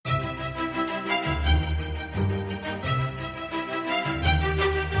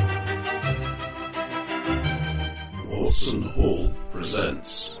Watson Hall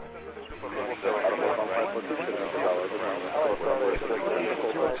presents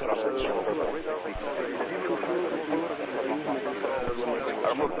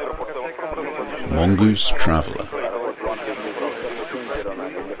Mongoose Traveller.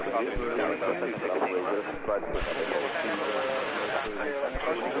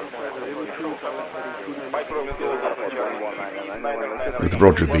 With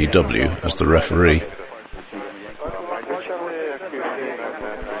Roger B.W. as the referee.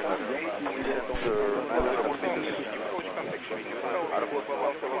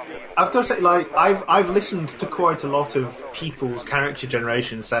 I've got to say, I've listened to quite a lot of people's character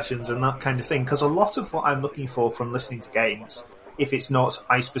generation sessions and that kind of thing, because a lot of what I'm looking for from listening to games, if it's not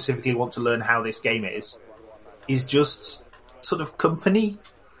I specifically want to learn how this game is just sort of company.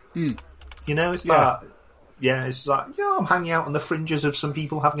 You know, it's I'm hanging out on the fringes of some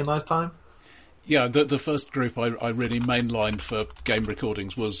people having a nice time. Yeah, the first group I really mainlined for game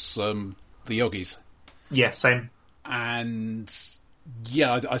recordings was the Yogis. Yeah, same. And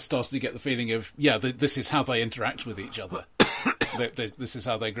yeah, I started to get the feeling of, this is how they interact with each other. This is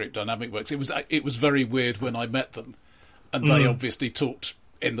how their group dynamic works. It was very weird when I met them, and they obviously talked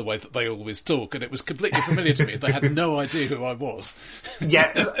in the way that they always talk, and it was completely familiar to me. They had no idea who I was.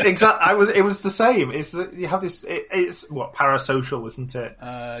 Yeah, exactly. It was the same. It's that you have this. It's what, parasocial, isn't it?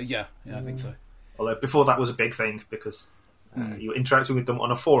 Yeah, I think so. Although before that was a big thing because you're interacting with them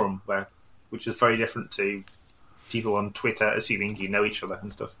on a forum, which is very different to people on Twitter assuming you know each other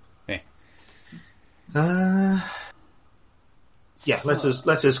and stuff. Let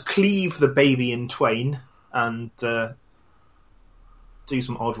us cleave the baby in twain and do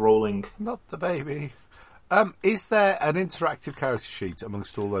some odd rolling. Not the baby. Is there an interactive character sheet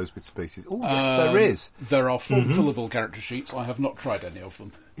amongst all those bits and pieces? Oh, yes, there is. There are form-fillable character sheets. I have not tried any of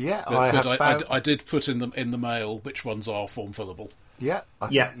them. Yeah, I did put in the mail which ones are form-fillable. Yeah, I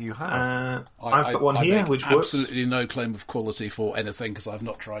think you have. I've got one here which works. Absolutely no claim of quality for anything because I've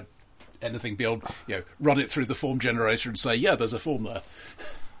not tried anything beyond, run it through the form generator and say, there's a form there.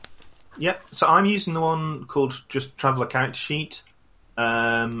 Yep. So I'm using the one called just Traveller Character Sheet.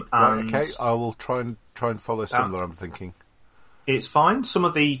 Right, okay, I will try and follow similar. I'm thinking it's fine. Some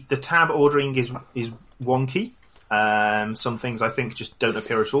of the tab ordering is wonky. Some things I think just don't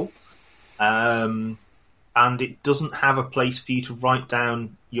appear at all. And it doesn't have a place for you to write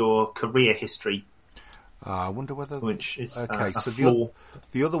down your career history. I wonder whether which is okay. a So flaw.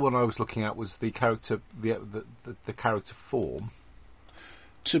 the other one I was looking at was the character the character form.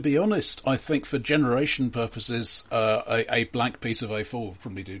 To be honest, I think for generation purposes, a blank piece of A4 will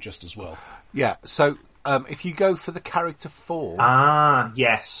probably do just as well. Yeah. So if you go for the character form,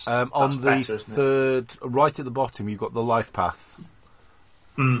 yes, on the better, third, right at the bottom, you've got the life path.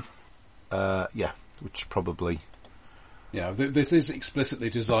 Which probably. Yeah, this is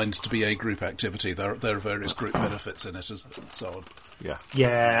explicitly designed to be a group activity. There are various group benefits in it, and so on. Yeah.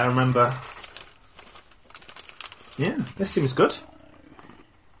 Yeah, I remember. Yeah, this seems good.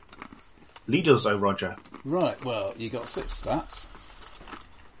 Lead us, Roger. Right, well, you got 6 stats.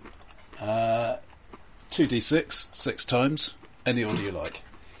 2d6, 6 times. Any order you like.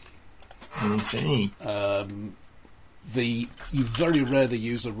 Okay. You very rarely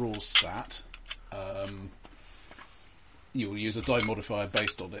use a raw stat. You will use a die modifier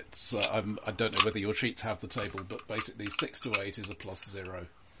based on it. So I don't know whether your sheets have the table, but basically 6 to 8 is a +0.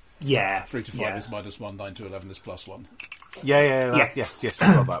 Yeah. 3 to 5 is -1, 9 to 11 is +1. Yes, we've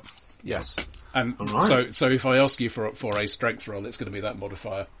got that. Yes. And right. so if I ask you for a strength roll, it's going to be that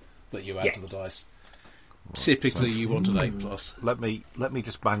modifier that you add to the dice. Right, Typically, you want an 8+. Let me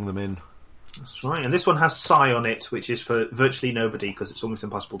just bang them in. That's right. And this one has Psi on it, which is for virtually nobody because it's almost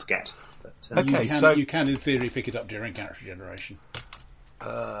impossible to get. But, okay, you can in theory pick it up during character generation.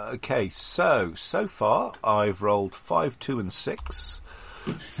 Okay, so far I've rolled 5, 2, and 6.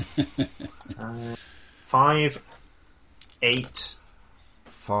 5, 8.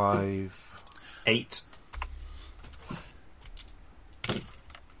 5, 8.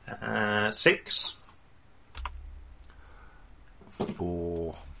 6.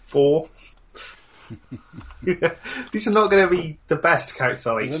 4. 4. These are not going to be the best characters,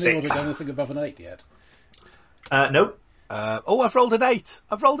 are they? Has 6. anyone done anything above an 8 yet? Nope. I've rolled an 8.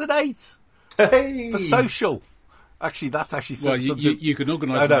 Hey! For social. Actually, that well, you can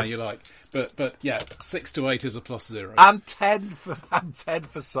organise them how you like, but yeah, 6 to 8 is a +0, and 10 for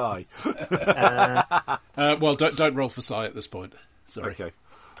Psi. Well, don't roll for Psi at this point. Sorry. Okay.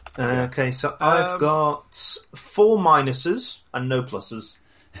 Okay, so I've got 4 minuses and no pluses.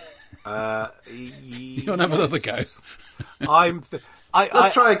 You want to have another go?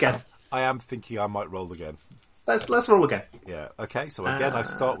 Let's try again. I am thinking I might roll again. let's roll again. Yeah. Okay. So again, I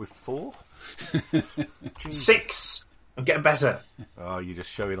start with 4. 6. I'm getting better. Oh, you're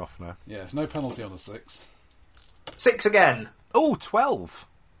just showing off now. Yes, no penalty on a 6. 6 again. Oh, 12.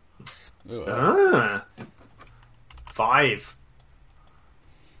 Ooh, 5.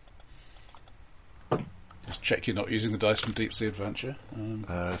 just check you're not using the dice from Deep Sea Adventure.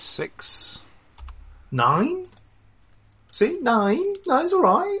 6. 9. See, 9. 9's all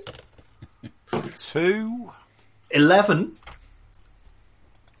right. 2. 11.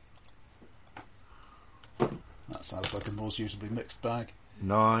 That sounds like a more suitably mixed bag.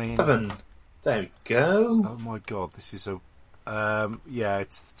 9. 7. There we go. Oh my god, this is a. Yeah,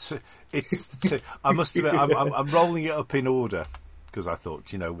 it's the 2. It's the 2. I must admit, I'm rolling it up in order because I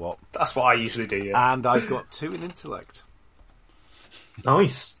thought, you know what? That's what I usually do, yeah. And I've got 2 in intellect,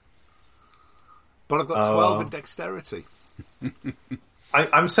 Nice. but I've got 12 in dexterity.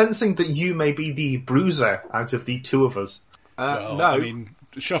 I'm sensing that you may be the bruiser out of the two of us. Well, No, I mean,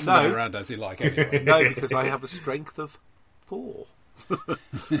 shuffle No. them around as you like anyway. no, because I have a strength of 4.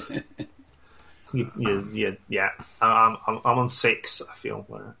 Yeah. I'm on 6. I feel.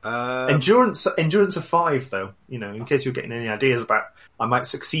 Um, Endurance of 5, though. You know, in case you're getting any ideas about, I might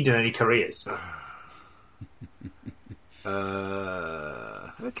succeed in any careers.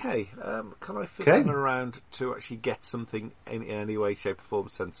 Okay. Can I fit them around to actually get something in any way, shape, or form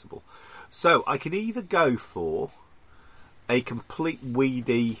sensible? So I can either go for a complete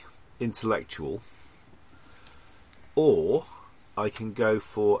weedy intellectual, or I can go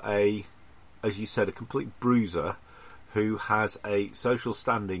for a, as you said, a complete bruiser who has a social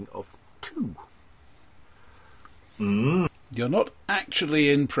standing of 2. You're not actually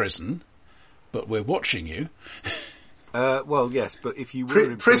in prison, but we're watching you. Well, yes, but if you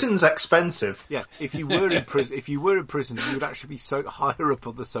were in Prison's expensive. yeah, if you were in prison, you would actually be so higher up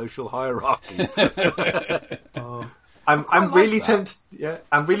on the social hierarchy. I'm really that. tempted. Yeah,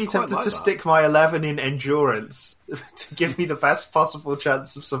 I'm really tempted like to that. stick my 11 in endurance to give me the best possible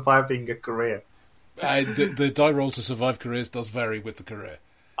chance of surviving a career. The die roll to survive careers does vary with the career.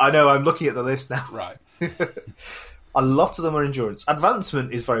 I know. I'm looking at the list now. Right. A lot of them are endurance.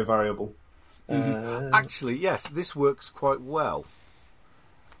 Advancement is very variable. Actually, yes, this works quite well.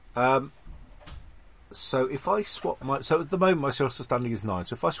 So if I swap so at the moment my social standing is 9.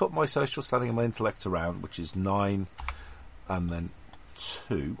 So if I swap my social standing and my intellect around, which is 9, and then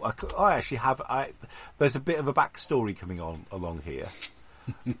 2, I actually have. There's a bit of a backstory coming on along here,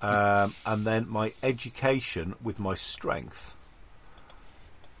 and then my education with my strength.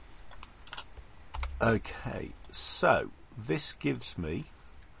 Okay, so this gives me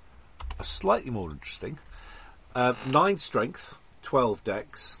a slightly more interesting 9 strength, 12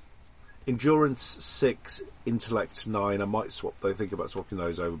 dex, endurance 6, intellect 9. I might think about swapping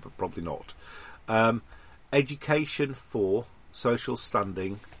those over, but probably not. Education 4, social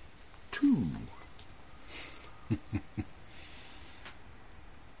standing 2.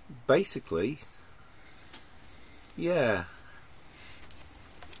 Basically, yeah.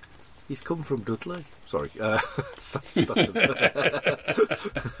 He's come from Dudley. Sorry, that's it's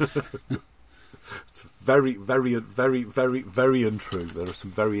very, very, very, very, very untrue. There are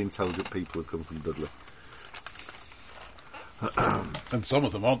some very intelligent people who come from Dudley, And some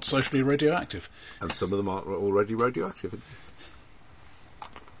of them aren't socially radioactive. and some of them are already radioactive.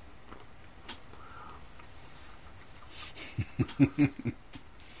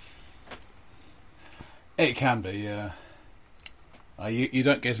 It can be, yeah. You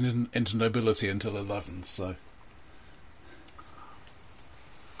don't get into nobility until 11, so...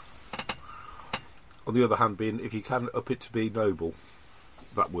 On the other hand, if you can up it to be noble,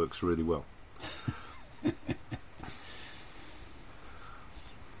 that works really well.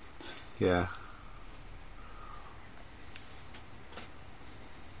 Yeah.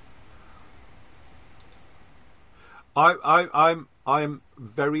 I'm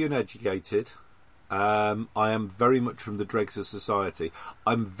very uneducated. I am very much from the dregs of society.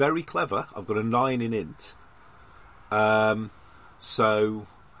 I'm very clever. I've got a 9 in int. So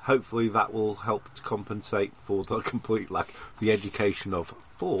hopefully that will help to compensate for the complete lack of the education of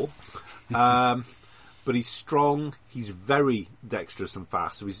 4. But he's strong. He's very dexterous and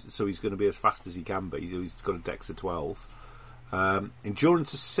fast. So he's going to be as fast as he can be. So he's got a dex of 12.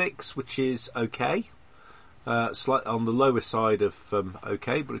 Endurance is 6, which is okay. Slight on the lower side of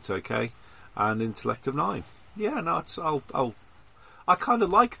okay, but it's okay. And intellect of 9. Yeah, no, I kind of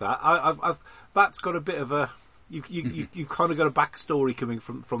like that. I've that's got a bit of a you kind of got a backstory coming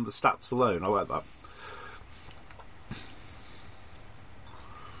from the stats alone. I like that.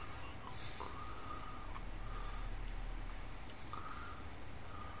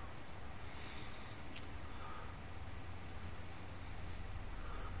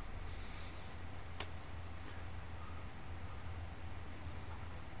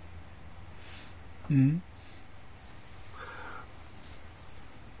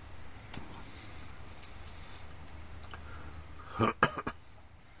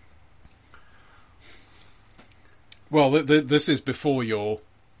 Well, this is before your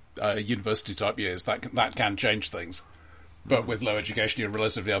university type years. That can change things, but with low education, you're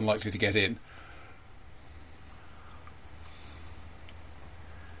relatively unlikely to get in.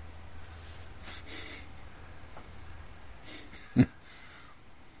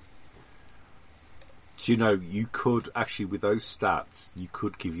 Do you know, you could actually, with those stats, you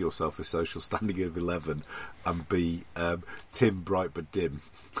could give yourself a social standing of 11 and be Tim Bright but dim.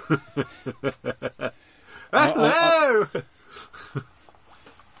 Hello!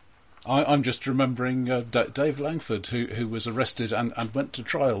 I'm just remembering Dave Langford, who was arrested and went to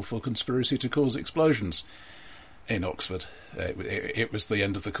trial for conspiracy to cause explosions in Oxford. It was the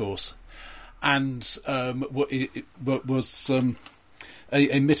end of the course. And what was...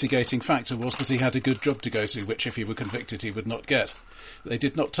 A mitigating factor was that he had a good job to go to, which if he were convicted he would not get. They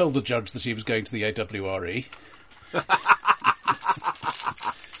did not tell the judge that he was going to the AWRE.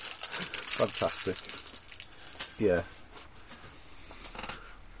 Fantastic. Yeah.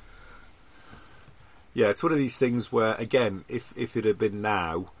 Yeah, it's one of these things where, again, if it had been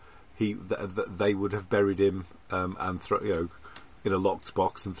now, they would have buried him and in a locked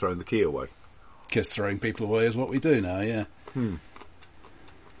box and thrown the key away. Because throwing people away is what we do now, yeah.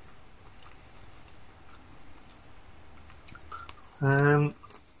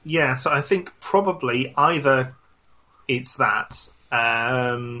 Yeah, so I think probably either it's that,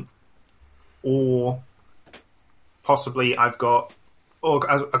 or possibly I've got, or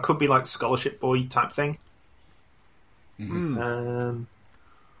I could be like scholarship boy type thing. Yeah,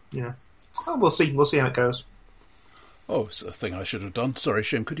 well, we'll see. We'll see how it goes. Oh, it's a thing I should have done. Sorry,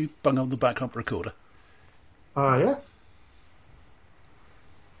 Shim, could you bung on the backup recorder? Yeah.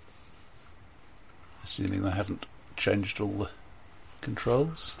 Assuming they haven't changed all the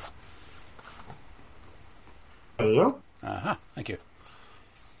controls. There you go. Aha, thank you.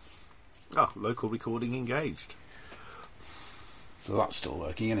 Oh, local recording engaged. So that's still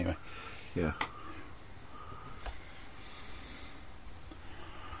working anyway. Yeah.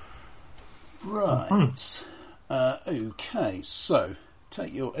 Right. Okay, so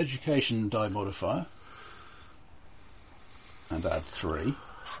take your education die modifier and add 3.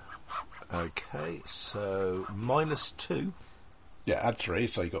 Okay, so -2. Yeah, add 3,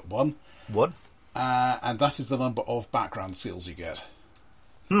 so you got 1. 1. And that is the number of background skills you get.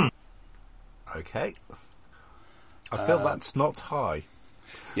 Okay. I feel that's not high.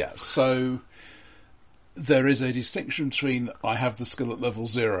 Yeah, so there is a distinction between I have the skill at level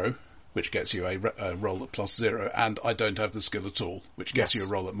 0, which gets you a roll at +0, and I don't have the skill at all, which gets you a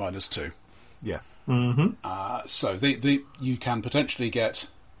roll at -2. Yeah. So you can potentially get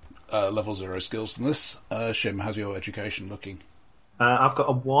level 0 skills in this. Shim, how's your education looking? I've got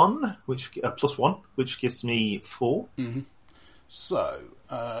a 1, +1, which gives me 4. So,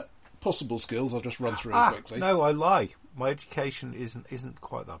 possible skills, I'll just run through quickly. No, I lie. My education isn't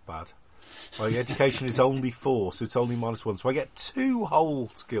quite that bad. My education is only 4, so it's only -1. So I get 2 whole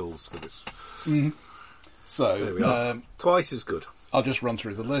skills for this. So, there we are. Twice as good. I'll just run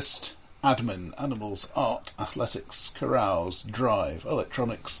through the list. Admin, animals, art, athletics, carouse, drive,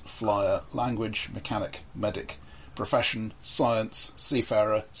 electronics, flyer, language, mechanic, medic, profession, science,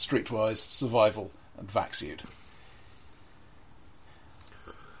 seafarer, streetwise, survival, and vaxsuit.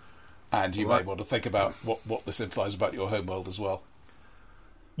 And you may want to think about what this implies about your homeworld as well.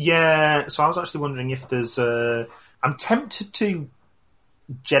 Yeah, so I was actually wondering if there's I'm tempted to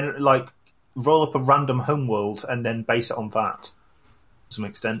roll up a random homeworld and then base it on that to some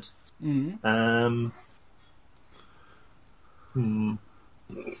extent.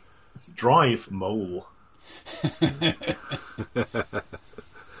 Drive mole.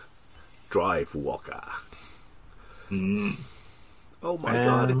 Drive walker. Oh my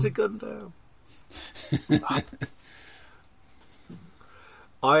god, it's a Gundam.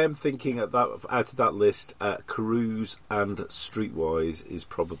 I am thinking out of that list, Carouse and Streetwise is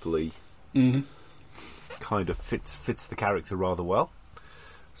probably kind of fits the character rather well.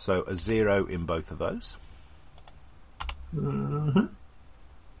 So a 0 in both of those.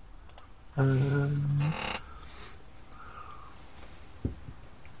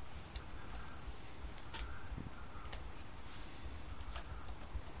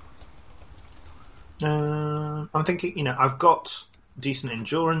 I'm thinking, I've got decent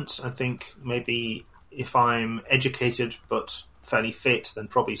endurance. I think maybe if I'm educated but fairly fit, then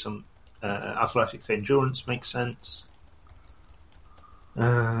probably some athletic endurance makes sense.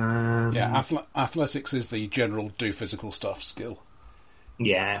 Athletics is the general do physical stuff skill.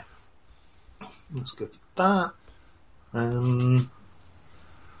 Yeah. Let's go for that.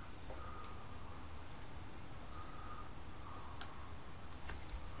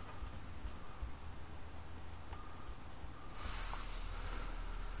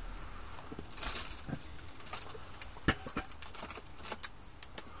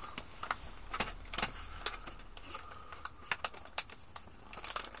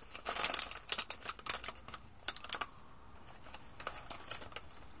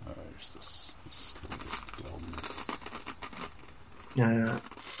 Where's this skill list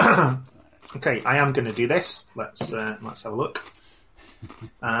gone? Okay, I am going to do this. Let's have a look.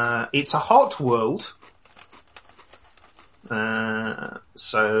 It's a hot world,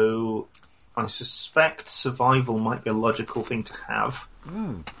 so I suspect survival might be a logical thing to have.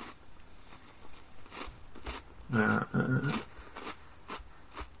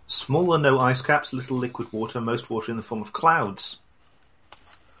 Small or no ice caps, little liquid water, most water in the form of clouds.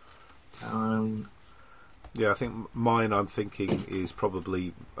 Yeah, I think mine, I'm thinking, is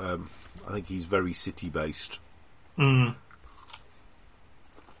probably, I think he's very city-based. Yeah.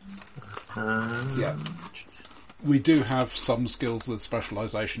 We do have some skills with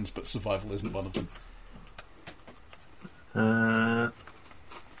specialisations, but survival isn't one of them.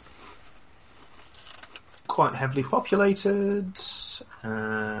 Quite heavily populated.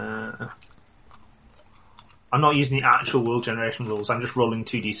 I'm not using the actual world generation rules. I'm just rolling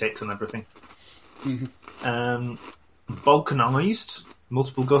 2d6 and everything. Balkanised,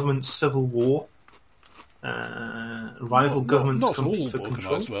 multiple governments, civil war, rival governments not all compete for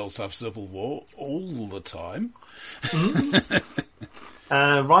control. organised worlds have civil war all the time.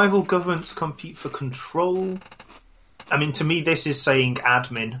 Rival governments compete for control. I mean, to me, this is saying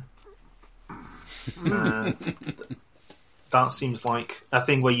admin. That seems like a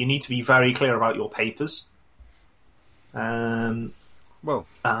thing where you need to be very clear about your papers. Well,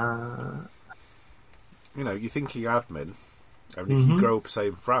 you know, you're thinking admin, and if you grow up, say,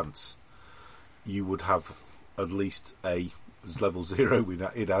 in France, you would have at least a level 0 in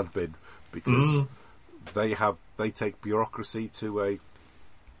admin, because they take bureaucracy to a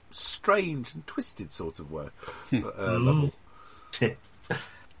strange and twisted sort of way level.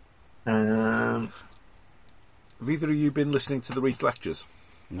 Have either of you been listening to the Reith lectures?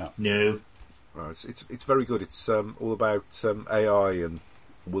 No. Right, it's very good. It's all about AI and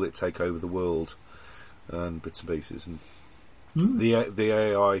will it take over the world and bits and pieces. And the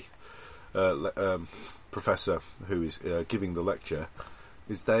AI professor who is giving the lecture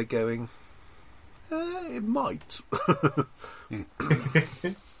is there going, it might.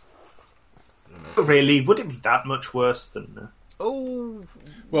 Really, would it be that much worse than...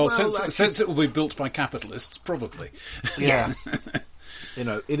 Well, since it will be built by capitalists, probably. Yes. You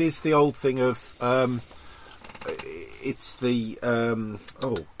know, it is the old thing of, it's the,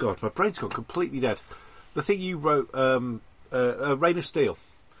 oh God, my brain's gone completely dead. The thing you wrote, Reign of Steel.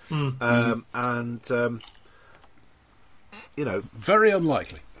 And, you know... Very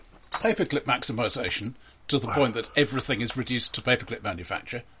unlikely. Paperclip maximisation, to the point that everything is reduced to paperclip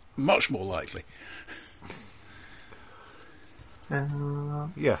manufacture, much more likely.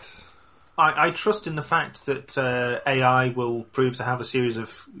 Yes. I trust in the fact that AI will prove to have a series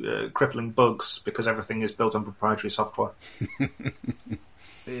of crippling bugs because everything is built on proprietary software.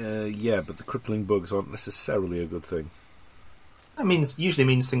 Yeah, but the crippling bugs aren't necessarily a good thing. That usually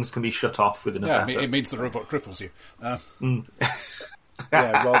means things can be shut off with enough effort. It means the robot cripples you.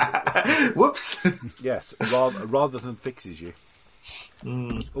 Yeah, Whoops. Yes, rather than fixes you.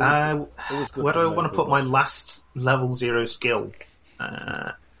 Where do I want to put my last level 0 skill?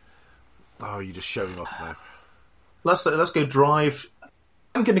 You're just showing off now. Let's go drive.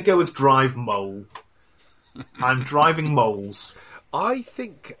 I'm going to go with drive mole. I'm driving moles. I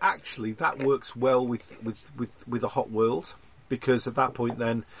think actually that works well with a hot world, because at that point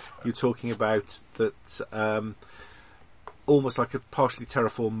then you're talking about that almost like a partially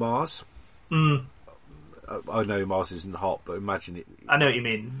terraformed Mars. I know Mars isn't hot, but imagine it. I know what you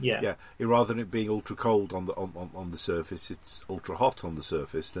mean. Yeah. Yeah. Rather than it being ultra cold on the surface, it's ultra hot on the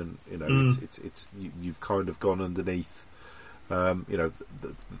surface. Then you've kind of gone underneath. The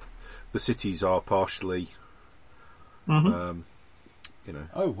cities are partially.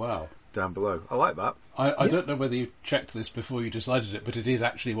 Oh wow! Down below. I like that. I don't know whether you checked this before you decided it, but it is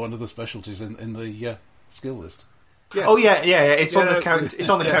actually one of the specialties in the skill list. Yes. Oh yeah. It's on the character. It's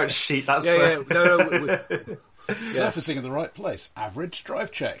on the character sheet. That's Surfacing in the right place. Average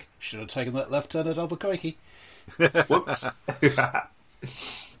drive check. Should have taken that left turn at Albuquerque. Whoops.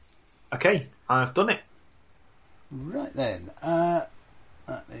 Okay, I've done it. Right then. That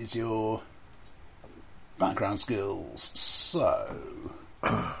is your background skills. So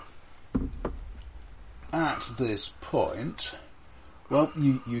at this point, well,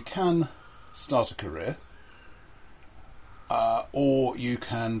 you can start a career, or you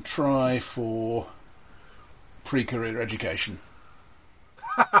can try for pre-career education.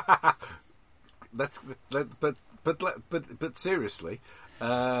 But seriously,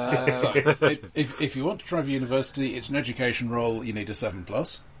 So, if you want to try for university, it's an education role. You need a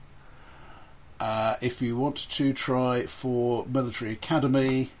 7+. If you want to try for military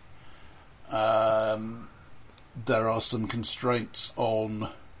academy, there are some constraints on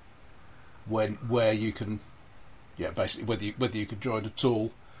where you can, basically whether you could join at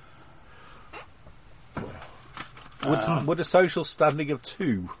all. would a social standing of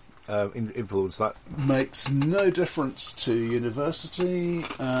 2 influence that? Makes no difference to university.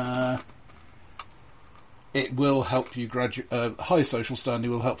 It will help you graduate. High social standing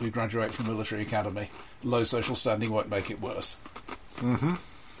will help you graduate from military academy. Low social standing won't make it worse. Mm-hmm.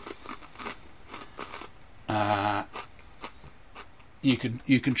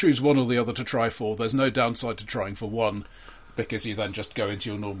 You can choose one or the other to try for. There's no downside to trying for one, because you then just go into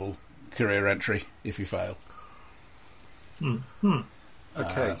your normal career entry if you fail.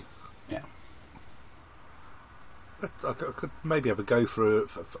 Okay. Yeah. I could maybe have a go for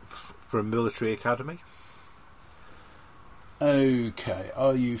a military academy. Okay.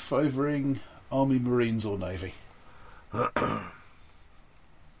 Are you favouring Army, Marines, or Navy?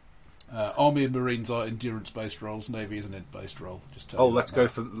 Army and Marines are endurance-based roles. Navy is an int-based role. Just tell you let's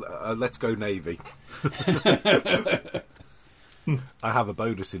that go now. let's go Navy. I have a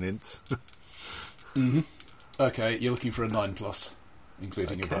bonus in int. Mm-hmm. Okay, you're looking for a 9+,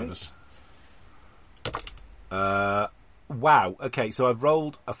 including your bonus. Wow. Okay, so I've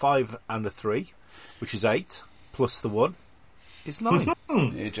rolled a 5 and a 3, which is 8, plus the 1 is 9.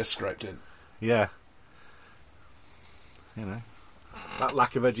 You just scraped in. Yeah. You know, that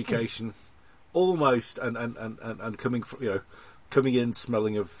lack of education, almost, and coming from, coming in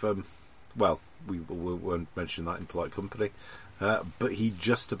smelling of, we won't mention that in polite company, but he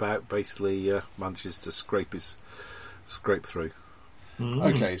just about basically manages to scrape through.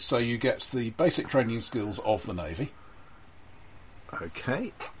 Okay, so you get the basic training skills of the Navy.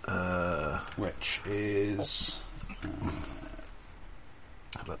 Okay. Which is...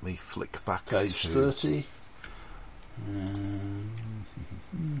 let me flick back page to 30.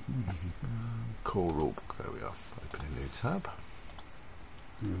 Core rulebook. There we are. Open a new tab.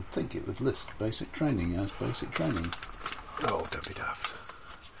 You would think it would list basic training as basic training. Oh, don't be daft.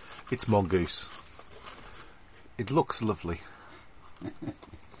 It's Mongoose. It looks lovely.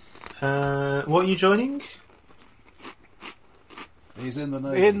 What are you joining? He's in the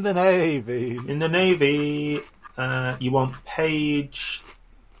Navy. In the Navy. In the Navy, you want page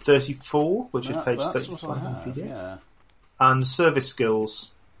 34, which is page that's 35 what I in have, PDF. yeah. And service skills.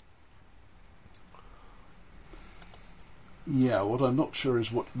 Yeah, what I'm not sure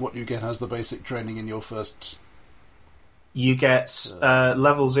is what you get as the basic training in your first... You get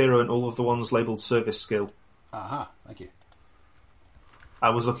level 0 in all of the ones labelled service skill. Aha, thank you. I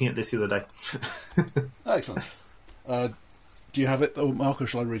was looking at this the other day. Excellent. Do you have it, Mark, or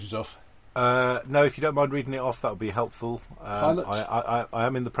shall I read it off? No, if you don't mind reading it off, that would be helpful. Pilot? I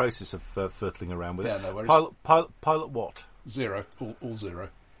am in the process of fiddling around with it. No worries. Pilot what? 0, all 0.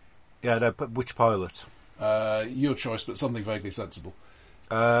 Yeah, no, but which pilot? Your choice, but something vaguely sensible.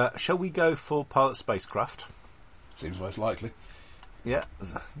 Shall we go for pilot spacecraft? Seems most likely. Yeah.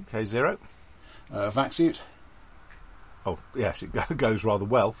 Okay, 0. Vac suit. Oh, yes, it goes rather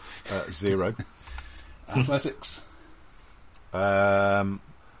well. 0. Athletics.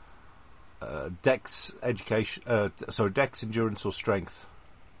 Dex education. Dex endurance or strength.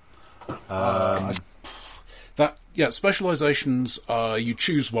 Specializations. You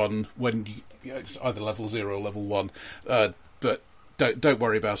choose one when it's either level 0 or level 1, but don't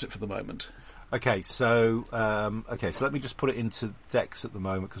worry about it for the moment. Okay, so let me just put it into Dex at the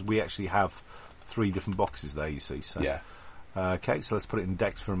moment, because we actually have 3 different boxes there. You see, so yeah. Okay, so let's put it in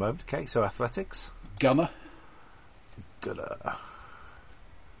Dex for a moment. Okay, so athletics. Gunner.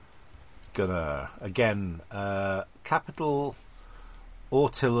 Again, capital,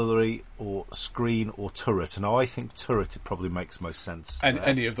 artillery, or screen, or turret. Now, I think turret, it probably makes most sense. And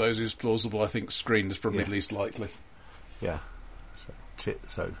any of those is plausible. I think screen is probably least likely. Yeah.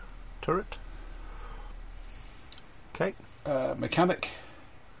 So turret. Okay. Mechanic.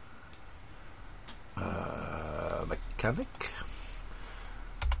 Mechanic.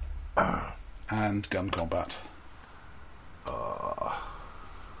 And gun combat.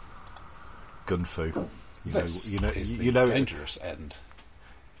 Gun fu. This is the dangerous end.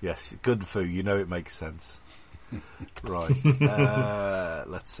 Yes, gun fu. You know it makes sense. Right.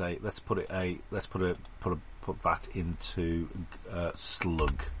 let's put that into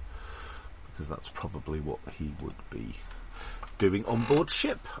slug, because that's probably what he would be doing on board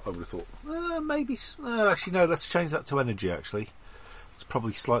ship. I would have thought maybe. Actually, no. Let's change that to energy. Actually, it's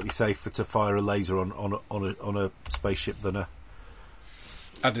probably slightly safer to fire a laser on a spaceship than a.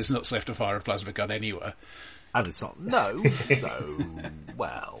 And it's not safe to fire a plasma gun anywhere. And it's not. No.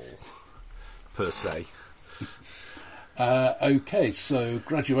 Well, per se. Okay, so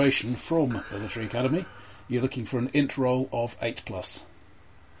graduation from Military Academy. You're looking for an int roll of 8+.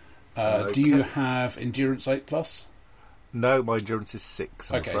 Okay. Do you have endurance 8+? No, my endurance is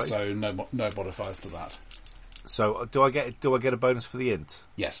 6. I'm okay, afraid. so no modifiers to that. So do I get a bonus for the int?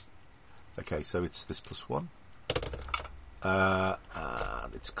 Yes. Okay, so it's this +1.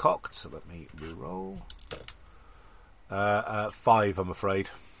 And it's cocked, so let me re-roll. 5, I'm afraid.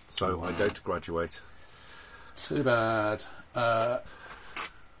 So I don't graduate. Too bad.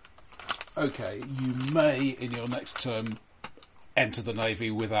 Okay, you may, in your next term, enter the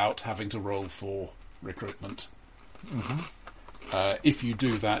Navy without having to roll for recruitment. Mm-hmm. If you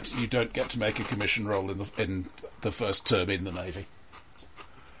do that, you don't get to make a commission roll in the first term in the Navy.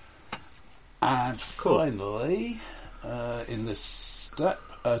 And finally, in this step,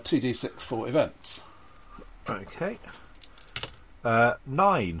 2d6 for events. Okay.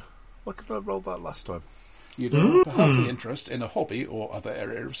 9. Why couldn't I roll that last time? You develop a healthy interest in a hobby or other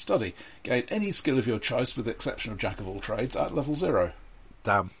area of study. Gain any skill of your choice with the exception of Jack of all trades at level 0.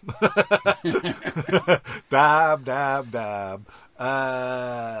 Damn. Damn.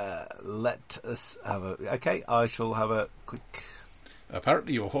 Let us have a... Okay, I shall have a quick...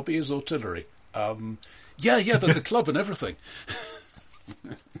 Apparently your hobby is artillery. Yeah, there's a club and everything.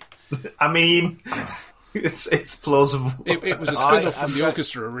 I mean, it's plausible. It was a spin-off from the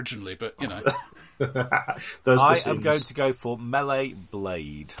orchestra originally, but, you know... I am going to go for Melee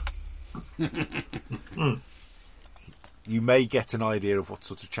Blade. You may get an idea of what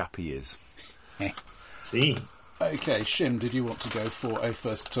sort of chap he is. See. Okay, Shim, did you want to go for a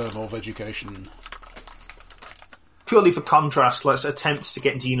first term of education? Purely for contrast, let's attempt to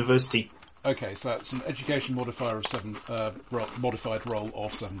get into university. Okay, so it's an education modifier of 7, modified roll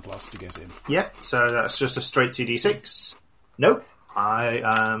of 7+ to get in. Yeah, so that's just a straight 2d6. Nope. I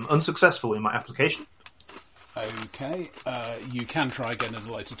am unsuccessful in my application. Okay, you can try again in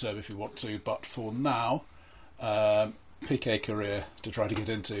a later term if you want to, but for now, pick a career to try to get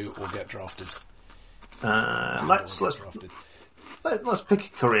into or get drafted. Let's pick a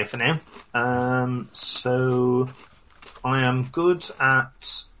career for now. So I am good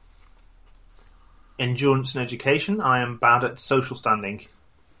at endurance and education. I am bad at social standing.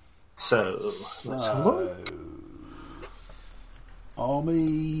 So let's have a look.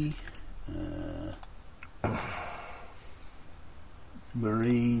 Army,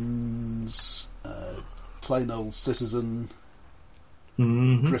 Marines, plain old citizen,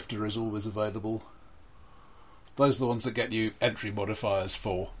 Drifter is always available. Those are the ones that get you entry modifiers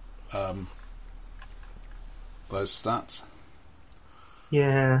for those stats.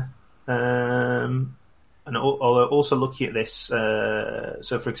 Yeah. And also looking at this,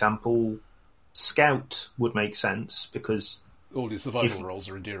 so for example, Scout would make sense because all your survival rolls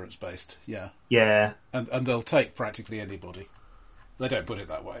are endurance based, yeah. Yeah. And they'll take practically anybody. They don't put it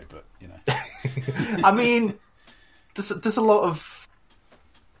that way, but, you know. I mean, there's a lot of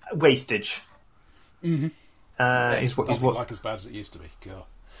wastage. Mm-hmm. Is what like as bad as it used to be. God.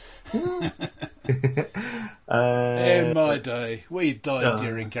 In my day, we died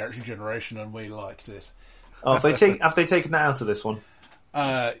during character generation and we liked it. Oh, have they taken that out of this one?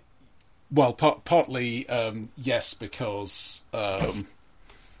 Well, partly yes, because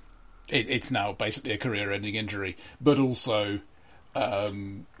it's now basically a career-ending injury, but also I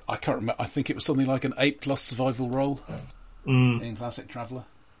can't remember. I think it was something like an 8+ survival roll in Classic Traveller.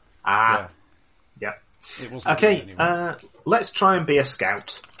 Yeah. It wasn't okay. Anyway. Let's try and be a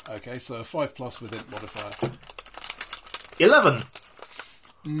scout. Okay, so 5+ with int modifier. 11.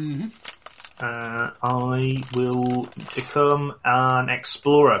 Mm-hmm. I will become an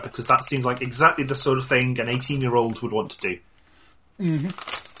explorer because that seems like exactly the sort of thing an 18-year-old would want to do. Mm-hmm.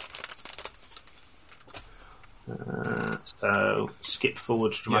 So skip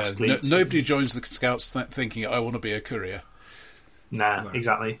forward dramatically. Yeah, nobody joins the Scouts thinking, I want to be a courier. Nah,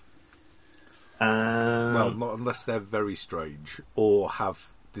 exactly. Well, not unless they're very strange or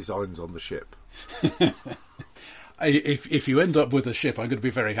have designs on the ship. If you end up with a ship, I'm going to be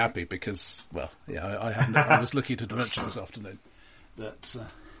very happy because, well, yeah, I was looking at adventure this afternoon. But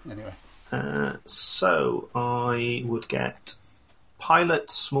anyway. So I would get pilot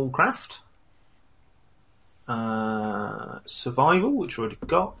small craft. Survival, which we already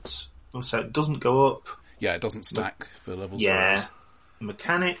got. So it doesn't go up. Yeah, it doesn't stack for levels. Yeah.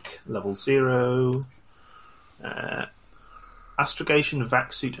 Mechanic, level 0. Astrogation,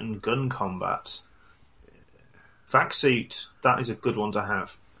 vac suit, and gun combat. Vac suit, that is a good one to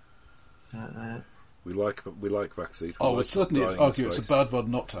have. We like vaccine. Oh, it's certainly argue it's a bad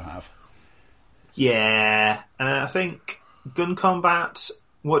one not to have. Yeah, I think gun combat.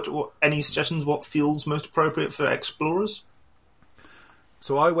 What? Any suggestions? What feels most appropriate for explorers?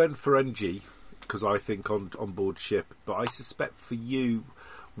 So I went for NG because I think on board ship, but I suspect for you,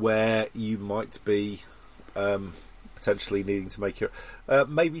 where you might be potentially needing to make your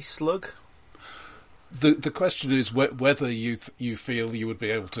maybe slug. The question is whether you feel you would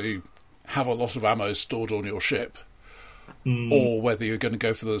be able to have a lot of ammo stored on your ship, or whether you're going to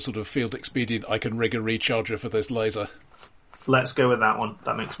go for the sort of field expedient. I can rig a recharger for this laser. Let's go with that one.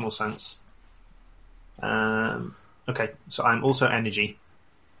 That makes more sense. Okay, so I'm also energy.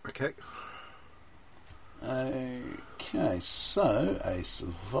 Okay. Okay, so a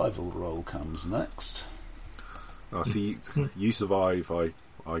survival roll comes next. Oh, so you survive. I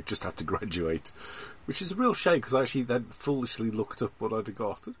just had to graduate, which is a real shame because I actually then foolishly looked up what I'd have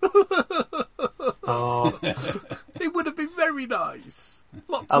got. Oh, It would have been very nice.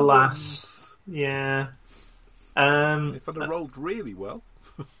 Lots alas. of Yeah. if I'd have rolled really well.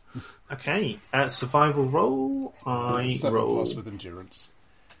 Okay, survival roll. I 7 roll. plus with endurance.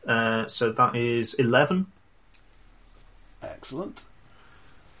 So that is 11. Excellent.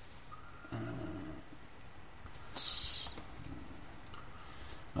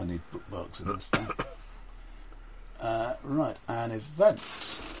 I need bookmarks in this thing. Right, an event.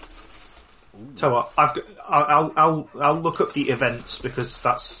 So what? I'll look up the events because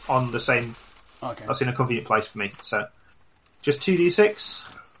that's on the same. Okay. That's in a convenient place for me. So just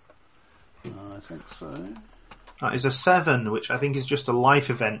 2d6. I think so. That is a 7, which I think is just a life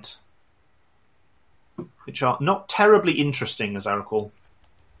event, which are not terribly interesting, as I recall.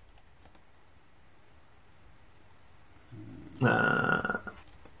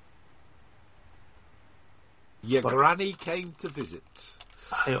 Your granny came to visit.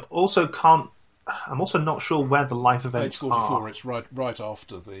 I also can't. I'm also not sure where the life Page events 44, are. it's right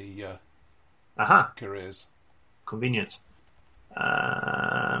after the Aha, careers. convenient.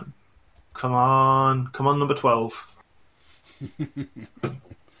 Come on, number 12.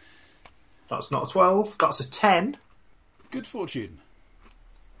 That's not a 12. That's a 10. Good fortune.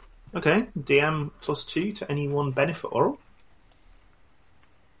 Okay, DM +2 to any one benefit oral.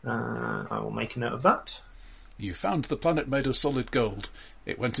 I will make a note of that. You found the planet made of solid gold.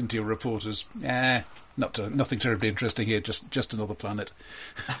 It went into your report as, nothing terribly interesting here, just another planet.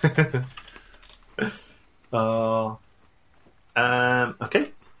 Okay.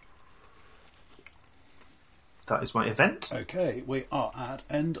 That is my event. Okay, we are at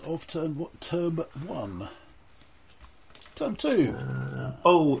end of term 1. Term 2.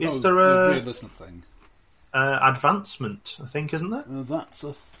 Is there the a re-enlistment thing? advancement, I think, isn't there? That's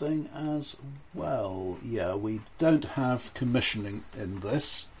a thing as well. Yeah, we don't have commissioning in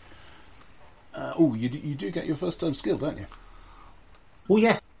this. You do get your first term skill, don't you? Oh,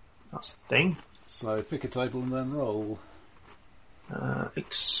 yeah. That's the thing. So pick a table and then roll.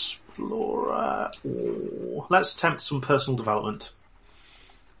 Explorer. Oh, let's attempt some personal development.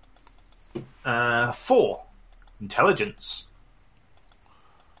 4. Intelligence.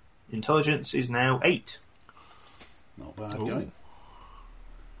 Intelligence is now 8. Not bad going.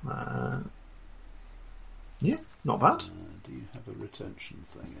 Yeah, not bad. Do you have a retention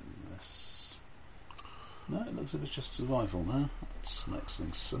thing in this? No, it looks like it's just survival now. That makes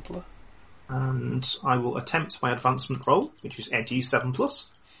things simpler. And I will attempt my advancement roll, which is Edu 7+.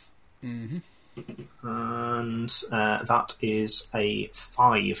 Mm-hmm. And that is a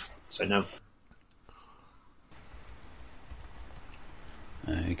 5, so no.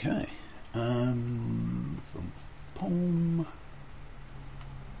 Okay. From Pom.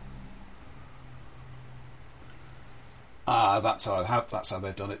 That's how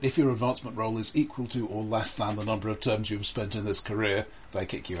they've done it. If your advancement roll is equal to or less than the number of terms you've spent in this career, they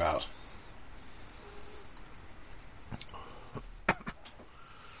kick you out.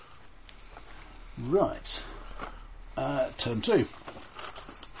 Right. Turn 2.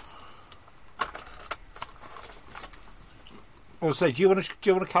 I was say, do you want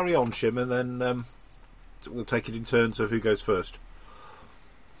to carry on, Shim, and then we'll take it in turns of who goes first.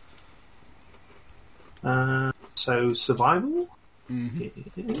 So survival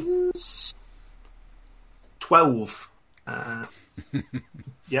is 12.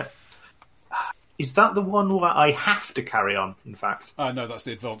 Yep. Is that the one where I have to carry on? In fact, No, that's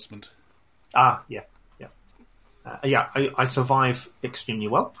the advancement. yeah. Yeah, I survive extremely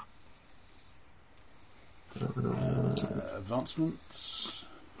well. Advancements.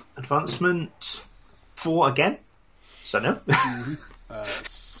 Advancement 4 again. So no.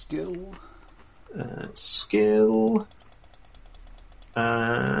 Skill. Skill.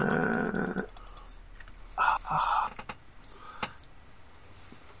 I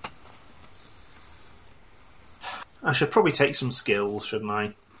should probably take some skills, shouldn't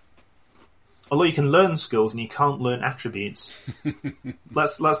I? Although you can learn skills and you can't learn attributes.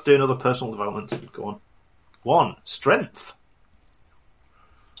 Let's do another personal development. Go on. 1. Strength.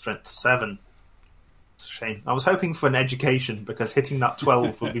 Strength 7. It's a shame. I was hoping for an education because hitting that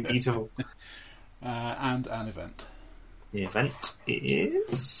 12 would be beautiful. And an event. The event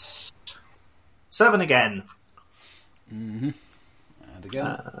is 7 again. Mm-hmm. And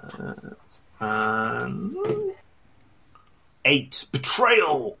again. And 8.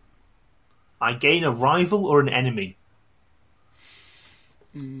 Betrayal. I gain a rival or an enemy.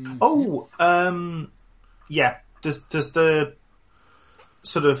 Mm-hmm. Oh, yeah. Does the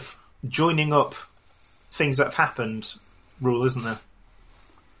sort of joining up things that have happened rule, isn't there?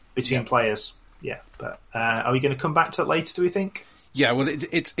 Between players. Yeah, but are we going to come back to it later, do we think? Yeah, well,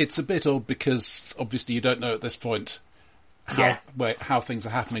 it's a bit odd because obviously you don't know at this point how things are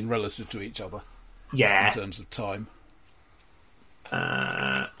happening relative to each other. Yeah. In terms of time.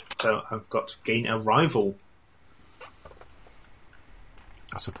 So I've got to gain a rival.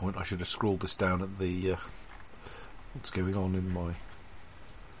 That's a point. I should have scrolled this down at the what's going on in my.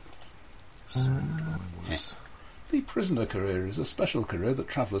 The prisoner career is a special career that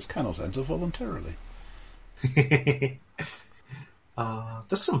travellers cannot enter voluntarily.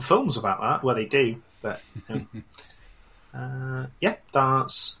 There's some films about that where they do, but yeah,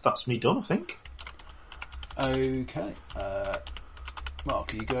 that's me done, I think. Okay,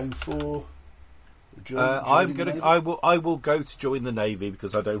 Mark, are you going for? I'm going to. I will go to join the Navy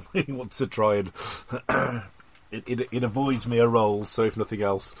because I don't really want to try and. it avoids me a role, so if nothing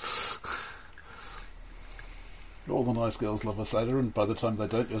else. All the nice girls love a sailor, and by the time they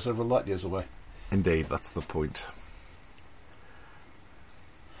don't, you're several light years away. Indeed, that's the point.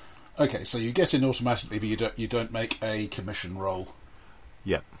 Okay, so you get in automatically, but you don't make a commission roll.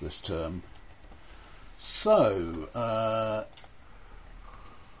 Yep. This term. So,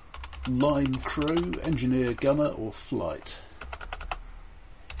 line crew, engineer, gunner, or flight?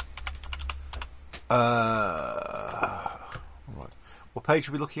 Right. What page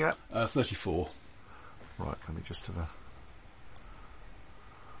are we looking at? 34. Right, let me just have a...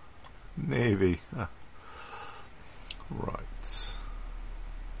 Navy. Right.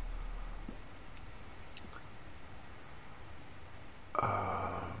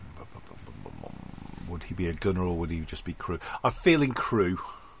 Would he be a gunner or would he just be crew? I'm feeling crew.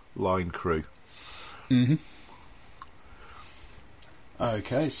 Line crew. Mm-hmm.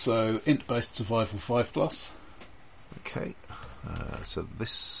 Okay, so int-based survival 5+. Okay. So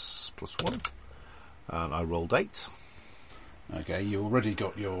this +1. And I rolled 8. Okay, you already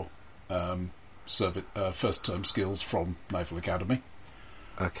got your first term skills from Naval Academy.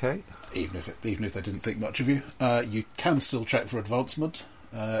 Okay. Even if they didn't think much of you. You can still check for advancement.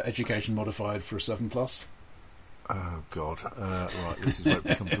 Education modified for a 7+. Oh, God. Right, this is where it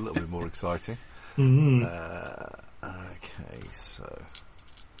becomes a little bit more exciting. Mm-hmm. Okay, so...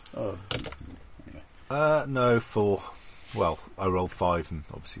 Anyway. No, 4. Well, I rolled 5 and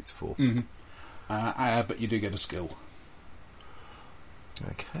obviously it's 4. Mm-hmm. But you do get a skill.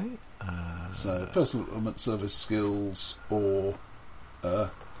 Okay. So, personal element service skills or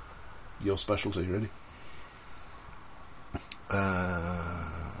your specialty, really.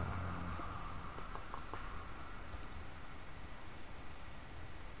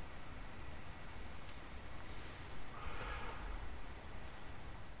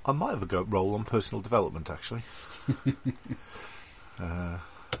 I might have a go roll on personal development, actually.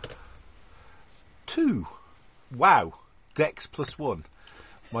 2. Wow. Dex +1.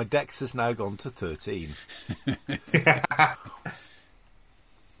 My Dex has now gone to 13.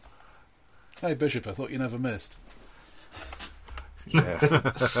 Hey, Bishop, I thought you never missed. Yeah.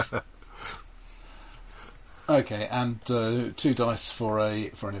 Okay, and 2 dice for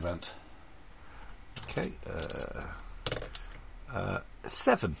an event. Okay.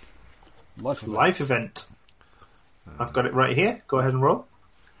 7. Life event. I've got it right here. Go ahead and roll.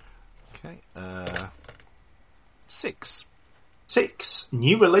 Okay. 6. 6.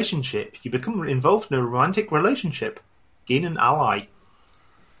 New relationship. You become involved in a romantic relationship. Gain an ally.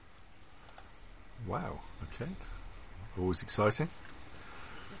 Wow. Okay. Always exciting.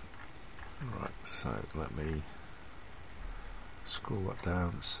 Right, so let me scroll that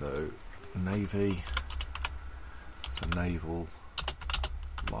down. So, Navy. a naval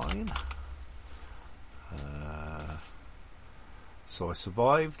line. So I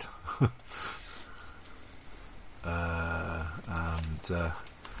survived.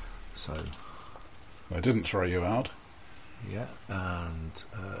 So I didn't throw you out. yeah, and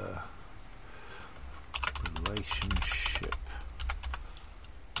relationship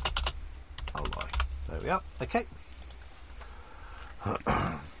ally. There we are. Okay.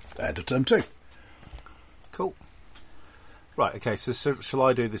 End of turn 2. Cool. Right, okay, so shall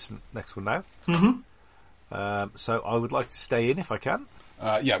I do this next one now? Mm-hmm. So I would like to stay in if I can.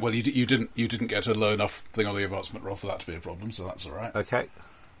 Yeah, well, you didn't get a low enough thing on the advancement roll for that to be a problem, so that's all right. Okay.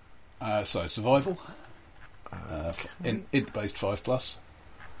 So survival, int based 5+.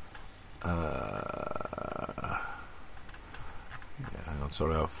 Yeah, hang on,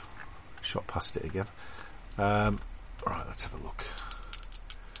 sorry, I've shot past it again. Right, let's have a look.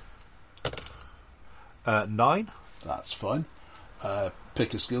 9. That's fine.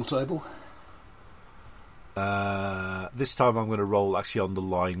 Pick a skill table. This time I'm going to roll actually on the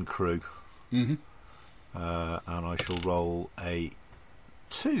line crew. Mm-hmm. And I shall roll a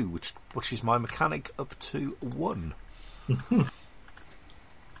 2, which is my mechanic up to 1.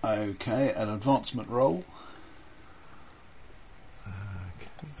 Okay, an advancement roll.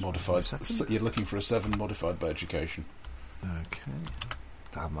 Okay. Modified. You're looking for a 7 modified by education. Okay.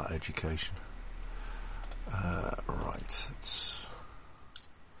 Damn that education. Right.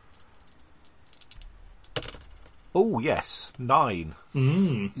 Oh, yes. 9.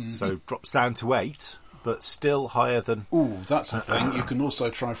 So drops down to 8, but still higher than... Ooh, that's a thing. You can also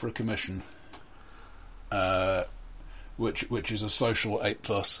try for a commission, which is a social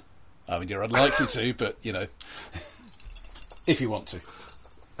 8+. I mean, you're unlikely to, but, you know, if you want to.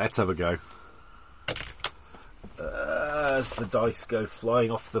 Let's have a go. As the dice go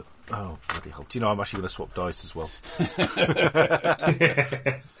flying off the... Oh, bloody hell. Do you know I'm actually going to swap dice as well?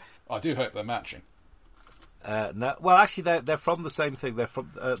 I do hope they're matching. No, well, actually, they're from the same thing. They're from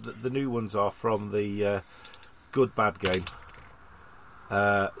the new ones are from the Good Bad game.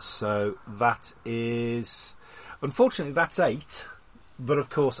 So that is, unfortunately, that's 8. But of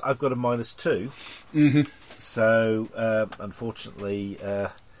course, I've got a -2. Mm-hmm. So unfortunately,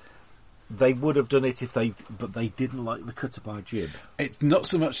 they would have done it but they didn't like the cutter by jib. It's not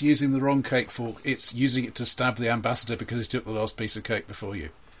so much using the wrong cake fork; it's using it to stab the ambassador because he took the last piece of cake before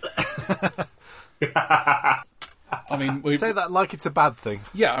you. I mean, we say that like it's a bad thing.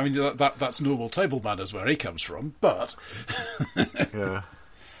 Yeah, I mean that's normal table manners where he comes from, but Yeah.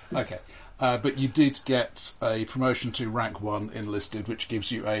 Okay. But you did get a promotion to rank 1 enlisted, which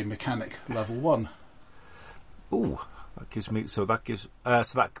gives you a mechanic level 1. Ooh, that gives me. So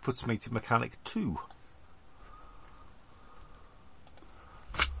that puts me to mechanic 2.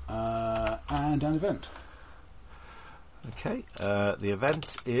 And an event. Okay. The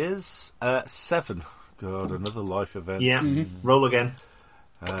event is 7. God, another life event. Yeah, roll again.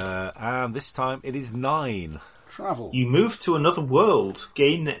 And this time it is 9. Travel. You move to another world.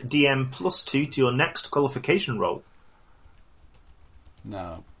 Gain DM +2 to your next qualification roll.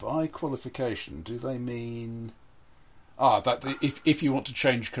 Now, by qualification, do they mean... that if you want to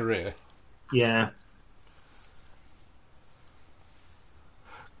change career. Yeah.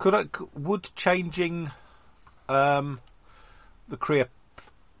 Would changing the career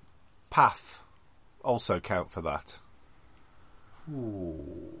path also count for that?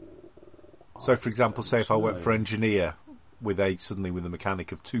 Ooh. So, for example, say if I went for engineer suddenly with a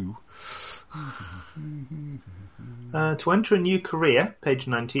mechanic of 2. To enter a new career, page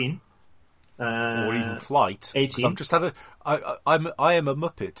 19. Or even flight. 18. I've just had I am a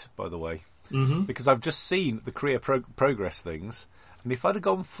Muppet, by the way, because I've just seen the career progress things, and if I'd have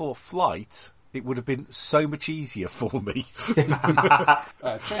gone for flight, it would have been so much easier for me.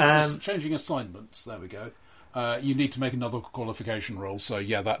 Changing assignments. There we go. You need to make another qualification roll, so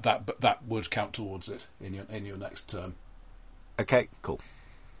yeah, that would count towards it in your next term. Okay, cool.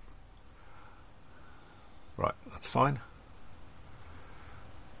 Right, that's fine.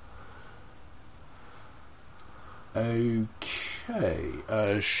 Okay,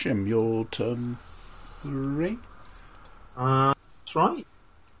 Shim, your turn 3. That's right.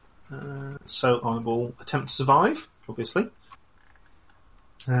 So I will attempt to survive, obviously.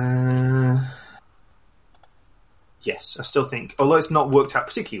 Yes, I still think, although it's not worked out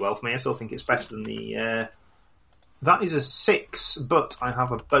particularly well for me, I still think it's better than the... that is a 6, but I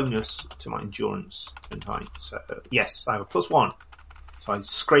have a bonus to my endurance and height. So yes, I have a +1. So I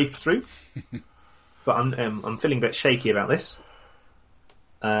scrape through. But I'm feeling a bit shaky about this.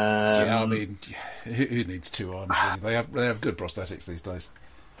 Yeah, I mean, who needs 2 arms? Really? They have good prosthetics these days.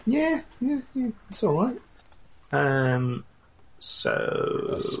 Yeah, it's all right. So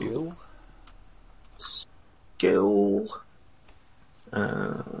A skill. skill.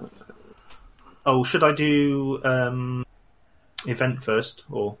 Should I do event first,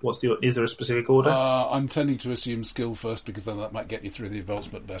 or is there a specific order? I'm tending to assume skill first because then that might get you through the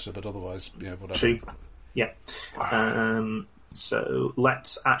advancement better. But otherwise, whatever. True. Yeah. So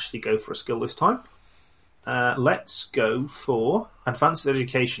let's actually go for a skill this time. Let's go for advanced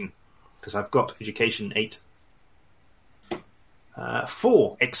education because I've got education 8.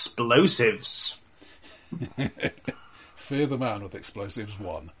 4 explosives. Fear the man with explosives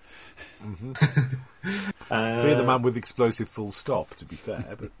 1. Fear the man with explosive full stop, to be fair.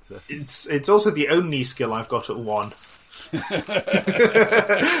 But It's also the only skill I've got at 1.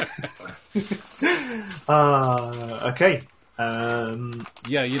 Okay.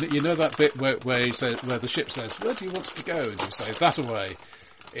 Yeah, you know that bit where he says, where the ship says, "Where do you want to go?" and you say, "That away."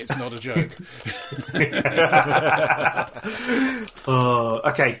 It's not a joke.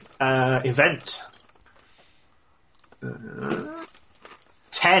 Okay. Event.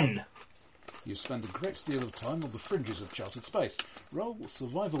 10. You spend a great deal of time on the fringes of charted space. Roll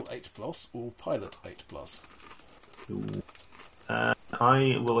Survival 8+ or Pilot 8+.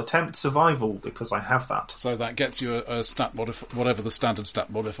 I will attempt survival because I have that. So that gets you a stat whatever the standard stat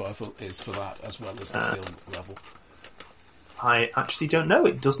modifier is for that, as well as the skill level. I actually don't know.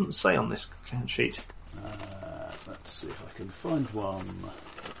 It doesn't say on this sheet. Let's see if I can find one.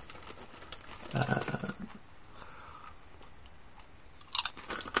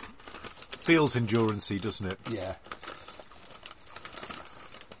 feels endurance-y, doesn't it? Yeah.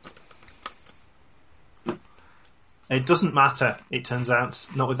 It doesn't matter, it turns out.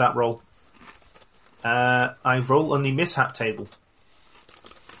 Not with that roll. I roll on the mishap table.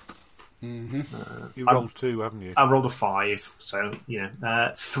 Mm-hmm. You rolled 2, haven't you? I rolled a 5, so,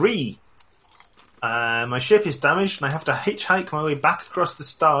 3. My ship is damaged and I have to hitchhike my way back across the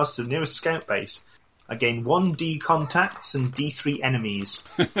stars to the nearest scout base. I gain 1d contacts and d3 enemies.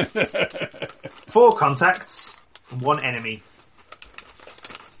 4 contacts and 1 enemy.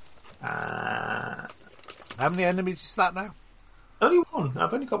 How many enemies is that now? Only 1.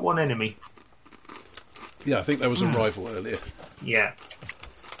 I've only got 1 enemy. Yeah, I think there was a rival earlier. Yeah.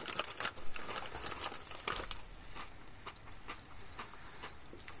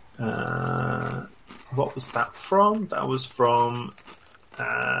 What was that from? That was from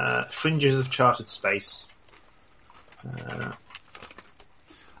Fringes of Charted Space.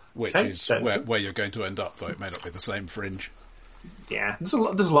 Which okay, is so where you're going to end up, though it may not be the same fringe. Yeah, there's a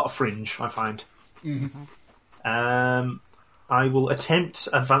lot of fringe, I find. Mm-hmm. I will attempt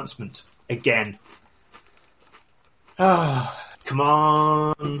advancement again. Come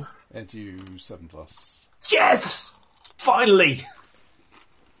on. Edu 7+. Yes! Finally!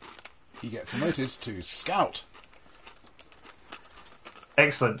 You get promoted to Scout.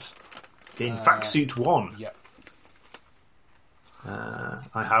 Excellent. In Vac-Suit 1. Yep.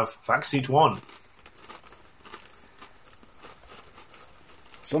 I have Vac-Suit 1.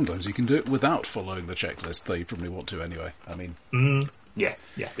 Sometimes you can do it without following the checklist, though you probably want to anyway. I mean, Yeah.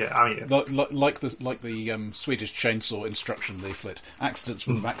 I mean, like the Swedish chainsaw instruction leaflet, accidents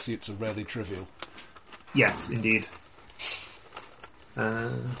with vac-suits are rarely trivial. yes, indeed.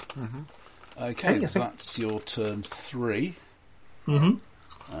 Okay, I think that's your turn 3. Mm-hmm.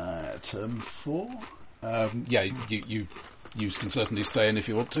 Turn 4. Yeah, you can certainly stay in if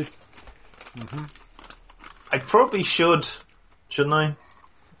you want to. Mm-hmm. I probably should, shouldn't I?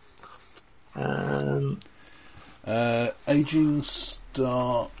 Aging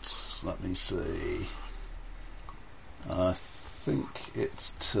starts. Let me see. I think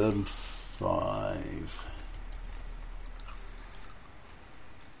it's turn 5.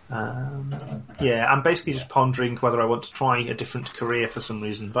 Yeah, I'm basically just pondering whether I want to try a different career for some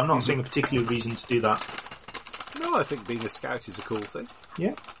reason, but I'm not seeing a particular reason to do that. No, I think being a scout is a cool thing.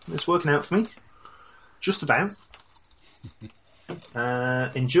 Yeah, it's working out for me. Just about.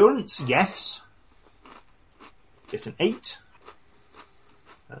 Endurance, yes. Get an 8.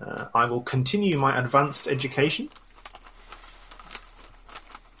 I will continue my advanced education.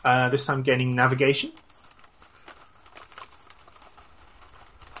 This time gaining navigation.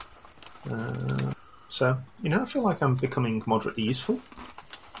 So, I feel like I'm becoming moderately useful.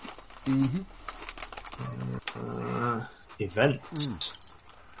 Mm-hmm. Events.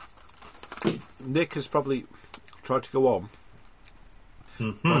 Nick has probably tried to go on,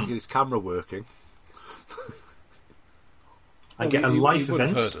 trying to get his camera working. I get a life he would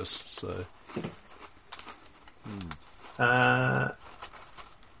event. have heard us, so. Uh,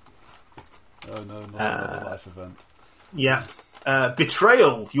 Oh no, not another life event. Yeah.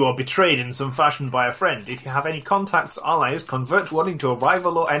 Betrayal. You are betrayed in some fashion by a friend. If you have any contacts, allies, convert one into a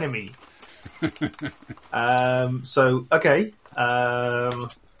rival or enemy. Okay.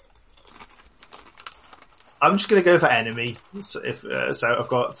 I'm just going to go for enemy. So I've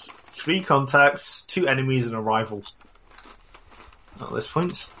got 3 contacts, 2 enemies, and a rival at this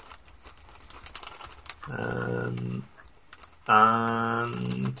point. And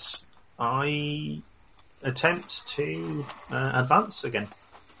I attempt to advance again.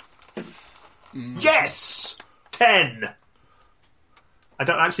 Yes! 10! I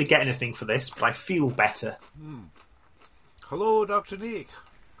don't actually get anything for this, but I feel better. Hello, Dr. Nick.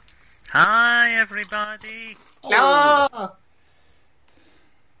 Hi, everybody. Ah!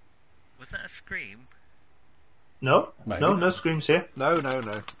 Was that a scream? No? Maybe. No screams here. No.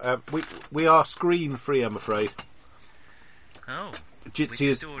 We are screen free, I'm afraid. Oh, Jitsi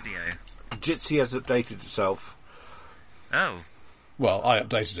with audio. Jitsi has updated itself. Oh, Well, I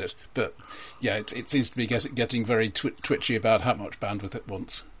updated it, but yeah, it seems to be getting very twitchy about how much bandwidth it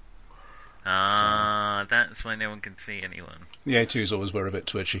wants. that's why no one can see anyone. The A2s always were a bit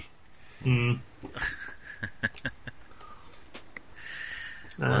twitchy. Wasn't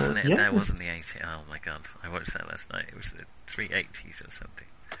it? Yeah. That wasn't the 80. Oh my god, I watched that last night. It was the 380s or something.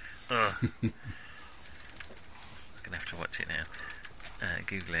 Ugh. I'm gonna have to watch it now.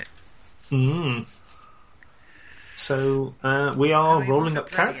 Google it. So, we are He rolling was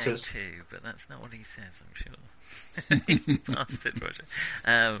up a bloody characters. A2, but that's not what he says, I'm sure. You bastard, Roger.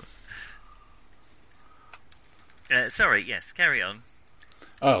 Sorry, yes, carry on.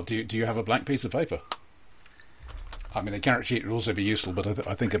 Oh, do you have a blank piece of paper? I mean, a character sheet would also be useful, but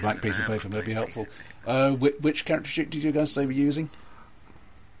I think a blank piece of paper may be helpful. Which character sheet did you guys say we're using?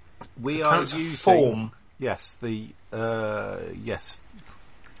 We are Character using... form. Yes, yes.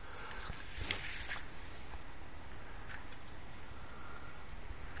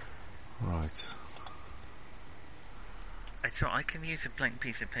 Right. So I can use a blank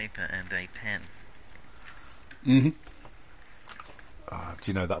piece of paper and a pen. Mm-hmm.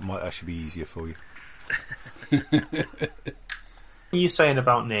 Do you know, that might actually be easier for you. What are you saying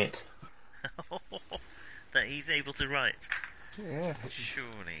about Nick? That he's able to write. Yeah.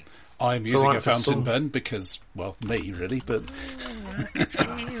 Surely. I'm So using on a for fountain some- pen because, well, me really, but Look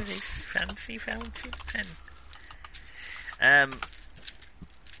at you, this fancy fountain pen.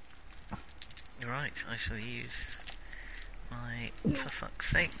 Right, I shall use my for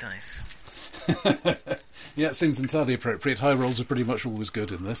fuck's sake dice. yeah, it seems entirely appropriate. High rolls are pretty much always good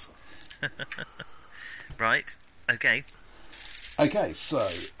in this. Right, okay. Okay, so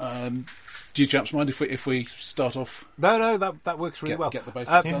do you chaps mind if we start off? No, that works really well. Get the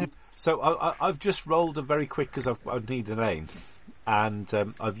basics done. So I've just rolled a very quick, because I need a name, and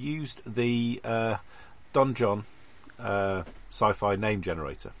I've used the Don John sci-fi name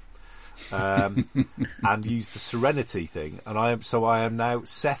generator, and used the Serenity thing, and I am now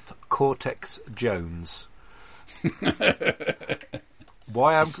Seth Cortex Jones.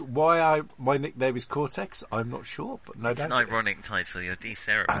 Why my nickname is Cortex, I'm not sure, but no It's doubt. an ironic title, you're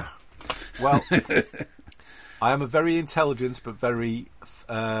D-Cerebral. Well, I am a very intelligent but very,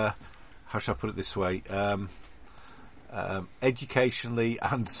 how shall I put it this way, educationally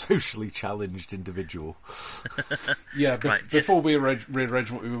and socially challenged individual. Yeah, Right, before we rearrange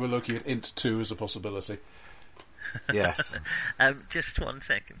what we were looking at, int 2 as a possibility. Yes. Just 1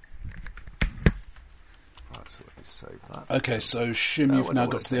 second. Right, so let me save that. Okay, so Shim, No, you've I now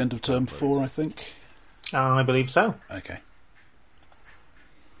don't got want to the to end of term take 4, I think. I believe so. Okay.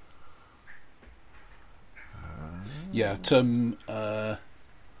 Yeah, term. Let's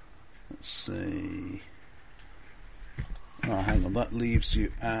see. Oh, hang on. That leaves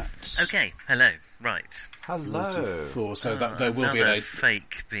you at Okay, hello, right. Hello. 4. So that there will be Another an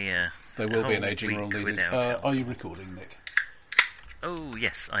fake beer. there will be an whole aging week roll needed. without it. Are you recording, Nick? Oh,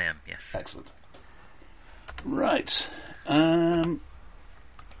 yes, I am, yes. Excellent. Right.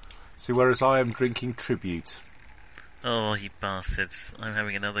 See, whereas I am drinking tribute. Oh, you bastards. I'm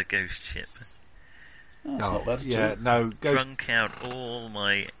having another ghost chip. Oh, that's not bad at Yeah, all. no, go. Drunk out all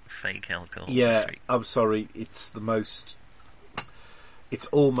my fake alcohol. Yeah, this week. I'm sorry. It's the most. It's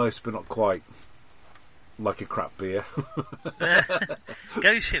almost, but not quite, like a crap beer.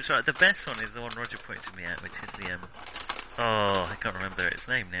 Ghost chips, right. The best one is the one Roger pointed me at, which is the, oh, I can't remember its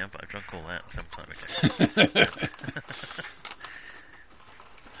name now, but I drank all that some time ago.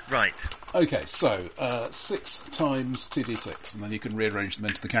 Right. Okay, so 6 times 2d6, and then you can rearrange them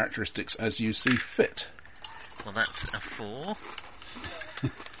into the characteristics as you see fit. Well, that's a 4.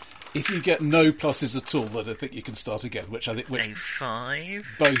 If you get no pluses at all, then I think you can start again, which A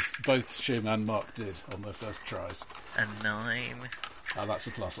 5. both Shum and Mark did on their first tries. A 9. Oh, that's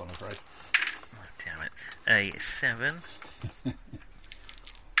a plus, I'm afraid. Oh, damn it. A 7.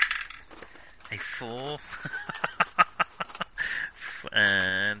 A 4.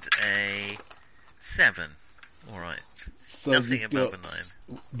 And a 7. Alright. So Nothing you've above got a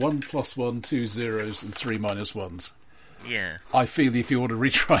 9. 1 + 1, 2 zeros, and 3 -1s. Yeah. I feel if you want to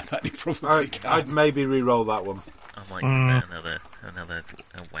retry that, you probably can. I'd maybe re-roll that one. I might give that another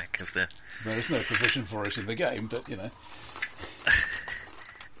whack of the There is no provision for it in the game, but,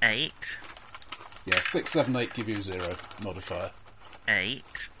 8. Yeah, 6, 7, 8 give you 0 modifier. 8.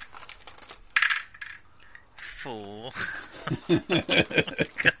 4.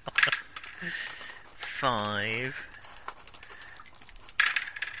 5.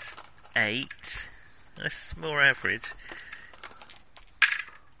 8. That's more average.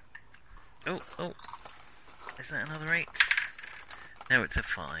 Oh. Is that another 8? No, it's a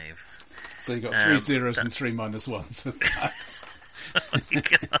 5. So you got 3 zeros and 3 -1s with that. Oh my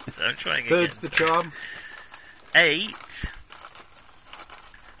God, I'm trying Third's again. the charm. 8.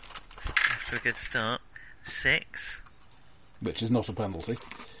 After a good start. 6. Which is not a penalty.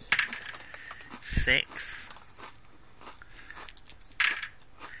 6.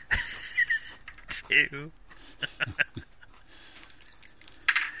 2.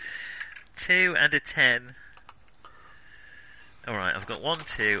 2 and a 10. Alright, I've got 1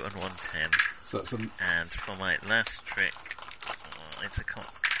 2 and 1 10. So it's And for my last trick, I'm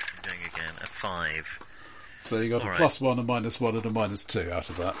doing again, a 5. so you got All a right. +1, a -1, and a -2 out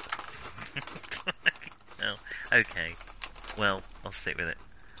of that. Oh, okay. Well, I'll stick with it.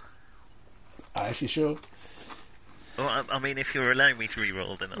 Are you sure? Well, I mean, if you're allowing me to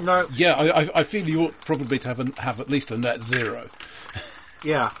re-roll, then I'll... No, Yeah, I feel you ought probably to have at least a net 0.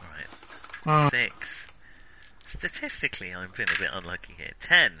 yeah. Right. 6. Statistically, I've been a bit unlucky here.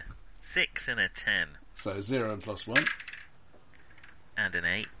 10. 6 and a 10. So 0 and +1. And an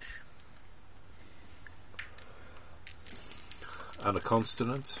 8. And a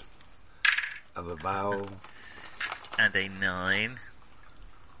consonant. And a vowel. And a 9.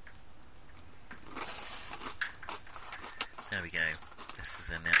 There we go. This is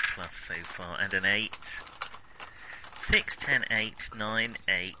a net plus so far. And an 8. 6, 10, 8, 9,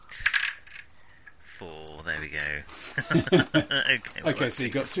 8, 4. There we go. Okay, so you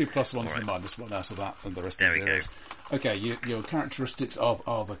got 2 +1s All right. and a -1 out of that, and the rest There are we go. zeros. Okay, your characteristics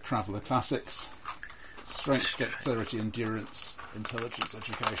are the Traveller Classics: strength, dexterity, endurance, intelligence,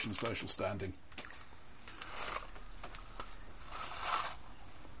 education, social standing.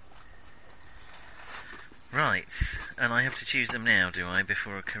 Right. And I have to choose them now, do I,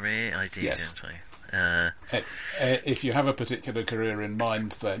 before a career? I do, Yes. don't I? If you have a particular career in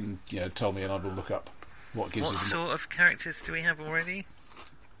mind, then tell me and I will look up what gives What you the sort of characters do we have already?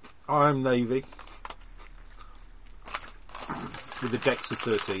 I'm Navy. With a dex of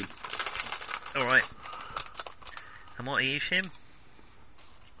 13. Alright. And what are you, Shim?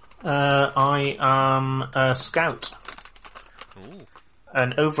 I am a scout, Ooh.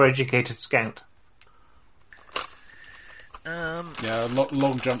 an overeducated scout.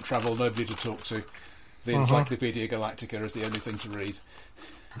 long jump travel, nobody to talk to. The Encyclopedia Galactica is the only thing to read.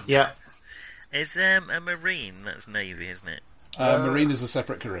 Yeah. Is a Marine? That's Navy, isn't it? Marine is a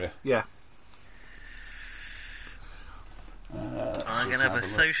separate career. Yeah. I'm going to have a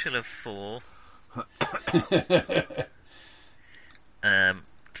social of 4.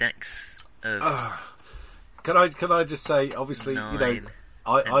 Dex of Can I just say, obviously, 9.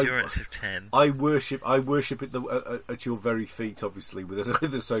 I Endurance of 10. I worship at your very feet, obviously, with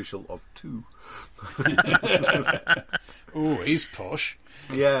a social of 2. Oh, he's posh.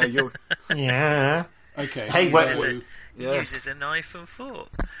 Yeah, you're. Yeah. Okay. Hey, so wait. Yeah. Uses a knife and fork.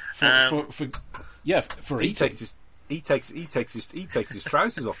 for He eating. takes his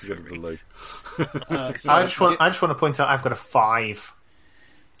trousers off to go to the loo. I just want to point out I've got a 5.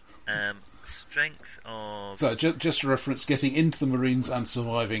 Strength of... So, just for reference, getting into the Marines and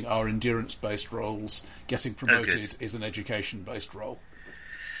surviving are endurance-based roles. Getting promoted is an education-based role.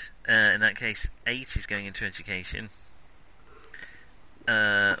 in that case, 8 is going into education.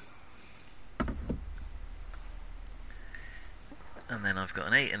 And then I've got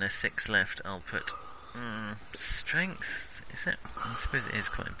an 8 and a 6 left. I'll put strength. Is it? I suppose it is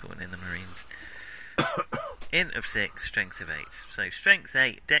quite important in the Marines. Int of 6, strength of 8. So strength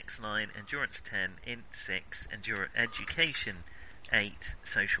 8, dex 9, endurance 10, int 6, education 8,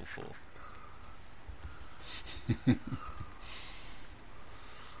 social 4. There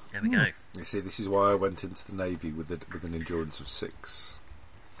we go. You see, this is why I went into the Navy with an endurance of 6.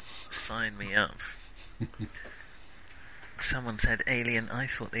 Sign me up. Someone said alien, I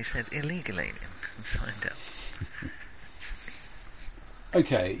thought they said illegal alien, and signed up.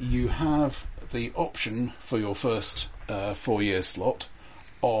 Okay, you have the option for your first 4-year slot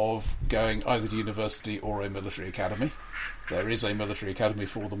of going either to university or a military academy. There is a military academy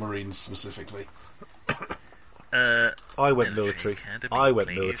for the Marines specifically. I went military. Academy, I went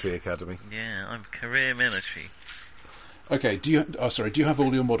please. military academy. Yeah, I'm career military. Okay, do you have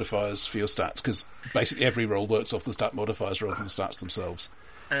all your modifiers for your stats? Because basically every roll works off the stat modifiers rather than the stats themselves.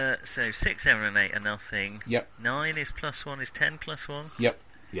 So 6, 7 and 8 are nothing. Yep. 9 is +1, is 10 +1. Yep.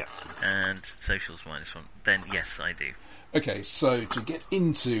 Yeah. And social's -1. Then yes, I do. Okay, so to get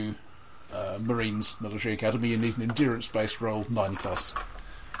into Marines Military Academy, you need an endurance-based roll 9+.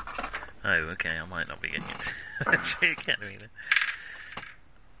 Oh, okay, I might not be getting into military academy then.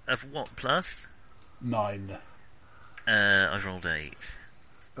 Of what plus? 9. I've rolled 8.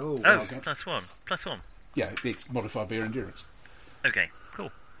 Oh, okay. +1. +1. Yeah, it's modified by your endurance. Okay,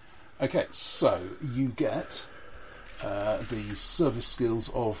 cool. Okay, so you get the service skills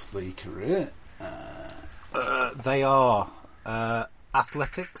of the career. they are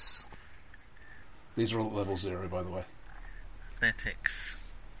athletics. These are all at level 0, by the way. Athletics.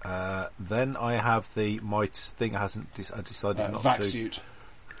 Then I have my thing. I decided not vac to. suit.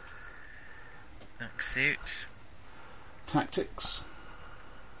 Suit. Tactics.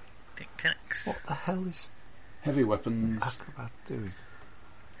 Tic-tacs. What the hell is Heavy weapons. Acrobat doing?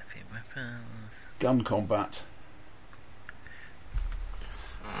 Heavy weapons. Gun combat.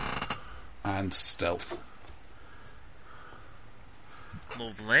 And stealth.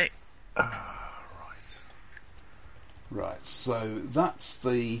 Lovely. Right, so that's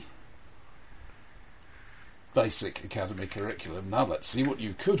the basic academy curriculum. Now let's see what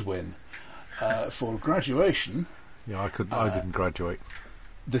you could win. For graduation, Yeah, I didn't graduate.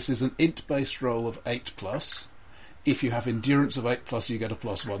 this is an int-based roll of 8+. If you have endurance of 8+, you get a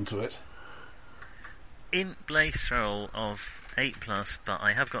 +1 to it. Int base roll of 8+, but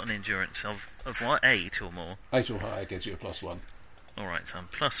I have got an endurance of what? 8 or more? 8 or higher gives you a +1. Alright, so I'm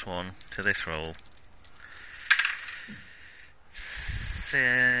 +1 to this roll.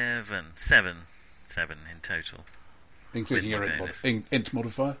 7 in total. Including With your my int, bonus. int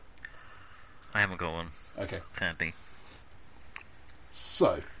modifier. I haven't got one, Okay. sadly.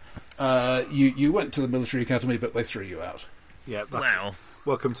 So, you went to the military academy, but they threw you out. Yeah. That's Wow.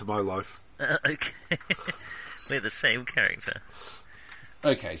 Welcome to my life. Okay. We're the same character.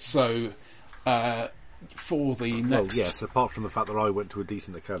 Okay, so for the Well, next... yes. Apart from the fact that I went to a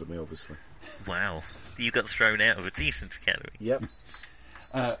decent academy, obviously. Wow. You got thrown out of a decent academy. Yep.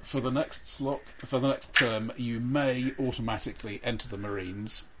 For the next slot, for the next term, you may automatically enter the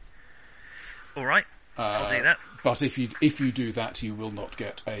Marines. Alright, I'll do that. But if you do that, you will not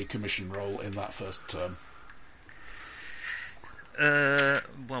get a commission roll in that first term. Well,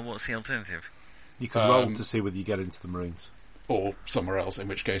 what's the alternative? You can roll to see whether you get into the Marines. Or somewhere else, in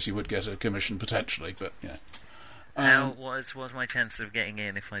which case you would get a commission potentially, but yeah. What's my chance of getting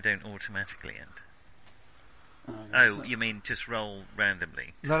in if I don't automatically enter? You mean just roll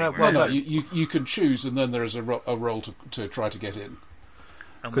randomly? No, See no, where well, I No, am? you can choose, and then there is a roll to try to get in.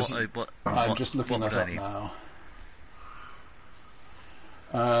 And 'cause I'm just looking what that would up I need?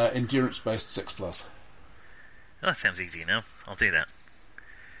 now. Endurance based 6+. Oh, that sounds easy enough. I'll do that.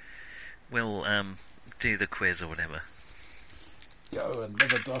 We'll do the quiz or whatever. Go and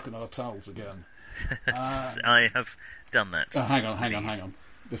never darken our towels again. I have done that. Hang on.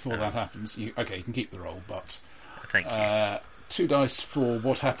 Before that happens, you can keep the roll, but Thank you. 2 dice for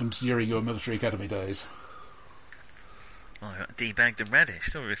what happened during your military academy days. Oh, I got debagged and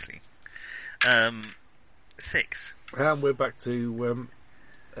radished, obviously. 6. And we're back to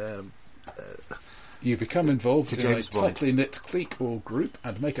You become involved To in James a Bond. tightly knit clique or group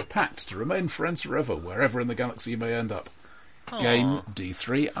and make a pact to remain friends forever, wherever in the galaxy you may end up. Gain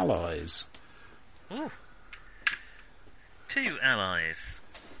D3 allies. Ooh. 2 allies.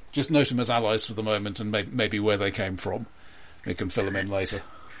 Just note them as allies for the moment and maybe where they came from. We can fill them in later.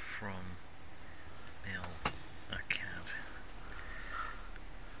 From Mil Acad.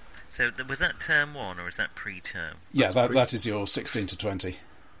 So was that term 1 or is that pre-term? Yeah, that is your 16 to 20.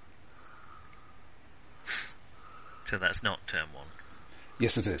 So that's not term 1.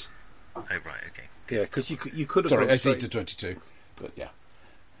 Yes, it is. Oh right, okay. yeah, because you could have Sorry, gone 18 straight. to 22. But yeah.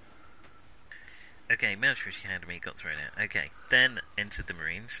 Okay, military academy got thrown out. Okay, then entered the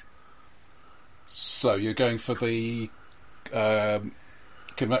Marines. So you're going for the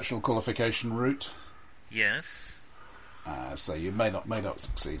conventional qualification route. Yes. So you may not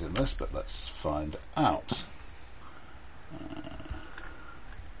succeed in this, but let's find out.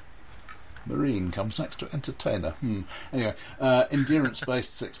 Marine comes next to entertainer. Anyway,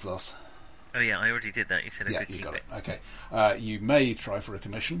 endurance-based 6+. Oh yeah, I already did that. You said I Yeah, could you keep got it. it. Okay. You may try for a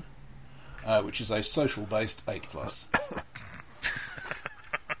commission, which is a social-based 8+.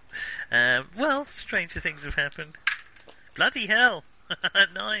 Well, stranger things have happened. Bloody hell!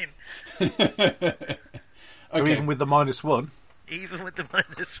 9. So even with the -1, Even with the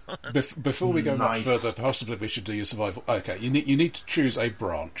 -1. Before we go much Nice. further, possibly we should do your survival. Okay, you need to choose a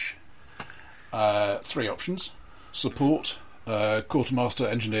branch. 3 options: support, quartermaster,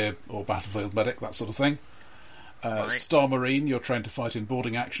 engineer, or battlefield medic, that sort of thing. Right. Star Marine, you're trained to fight in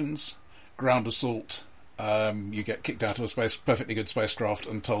boarding actions. Ground assault, you get kicked out of a perfectly good spacecraft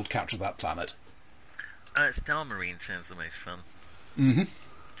and told capture that planet. Star Marine sounds the most fun. Mm-hmm.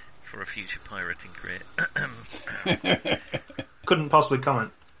 For a future pirating career. Couldn't possibly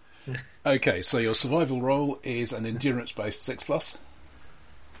comment. Okay, so your survival role is an endurance-based 6+.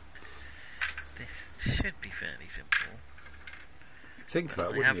 This should be fairly simple. you'd think that, I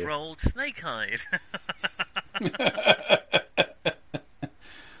wouldn't have you? rolled Snake Eyes.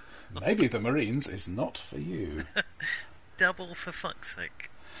 Maybe the Marines is not for you. Double for fuck's sake.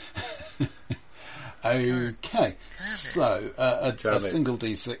 Okay, so a Damn it. single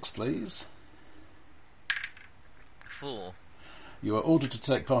D6, please. 4. You are ordered to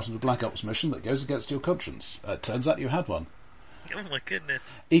take part in a Black Ops mission that goes against your conscience. Turns out you had one. Oh my goodness.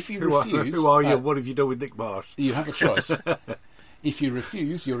 If you refuse, Who are you? What have you done with Nick Marsh? you have a choice. If you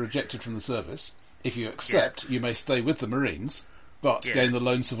refuse, you're ejected from the service. If you accept, you may stay with the Marines, but Yeah. gain the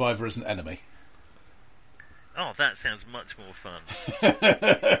lone survivor as an enemy. Oh, that sounds much more fun.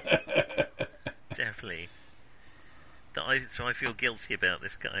 Definitely. So I feel guilty about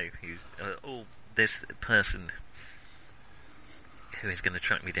this guy who's... this person who is going to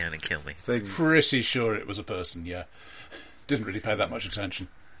track me down and kill me. Thing. Pretty sure it was a person, yeah. Didn't really pay that much attention.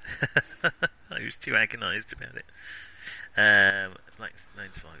 I was too agonised about it. Black lone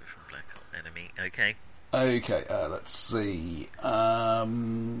survivor from Black Hole enemy. Okay. Okay, let's see.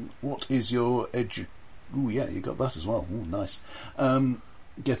 What is your Ooh, yeah, you got that as well. Ooh, nice. You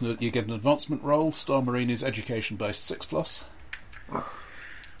get an advancement role. Star Marine is education-based 6+.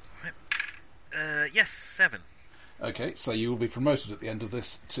 Yes, 7. Okay, so you will be promoted at the end of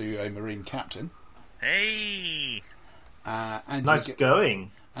this to a Marine captain. Hey! And Nice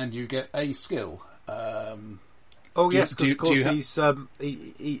going. And you get a skill. Oh Do you- yes, do you- because do you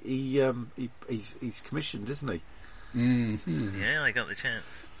he's commissioned, isn't he? Yeah, I got the chance.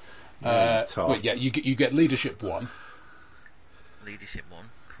 Tart. Well, yeah, you get leadership 1 Leadership 1.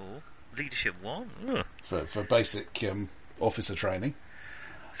 Cool. Leadership 1? Ugh. for basic officer training.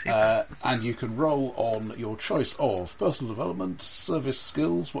 Super. And you can roll on your choice of personal development, service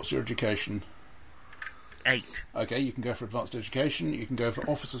skills. What's your education? 8. Okay, you can go for advanced education, you can go for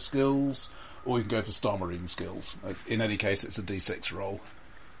officer skills, or you can go for Star Marine skills. In any case, it's a D6 roll.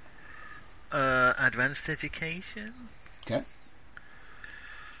 Advanced education? Okay.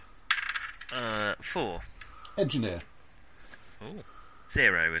 4. Engineer, Oh.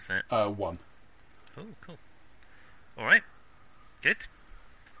 0 is that? 1. Oh, cool. Alright. Good.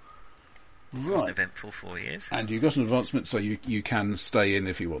 An Right. eventful 4 years. And you got an advancement, so you can stay in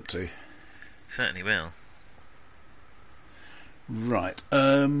if you want to. Certainly will. Right.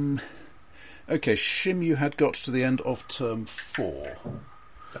 Okay, Shim, you had got to the end of term 4,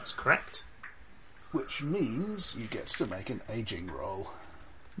 That's correct. which means you get to make an aging roll.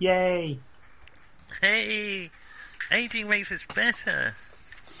 Yay! Hey! Aging makes us better.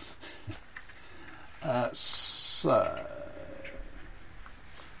 So...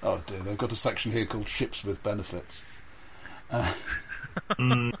 Oh dear, they've got a section here called Ships with Benefits.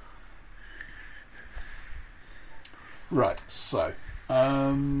 Right, so...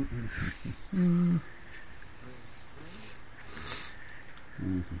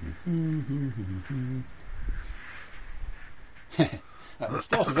 At the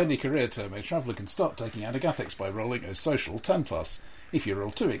start of any career term, a traveller can start taking anagathics by rolling a social 10+. If you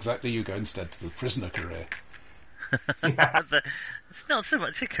roll 2 exactly, you go instead to the prisoner career. It's not so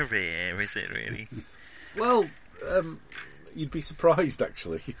much a career, is it, really? Well, you'd be surprised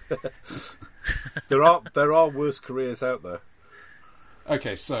actually. there are worse careers out there.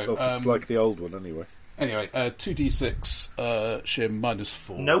 Okay, so... Well, it's like the old one anyway. Anyway, 2d6, Shim,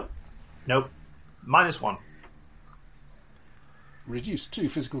 -4. Nope. -1. Reduce 2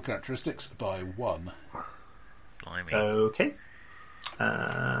 physical characteristics by 1. Blimey. Okay.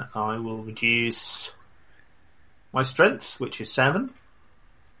 I will reduce my strength, which is 7.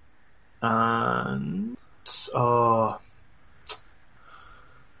 And I'm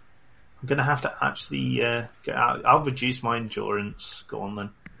going to have to actually get out. I'll reduce my endurance. Go on then.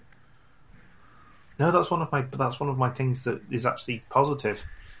 No, that's one of my things that is actually positive.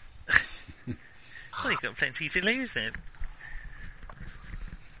 Well, you've got plenty to lose then.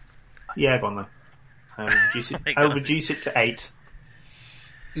 Yeah, go on then. I'll reduce it to 8.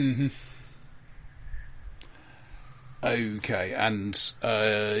 Mm-hmm. Okay, and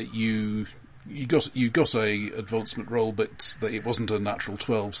you got a advancement roll, but it wasn't a natural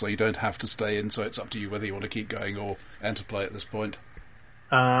 12, so you don't have to stay in. So it's up to you whether you want to keep going or enter play at this point.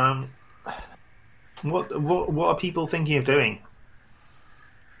 What are people thinking of doing?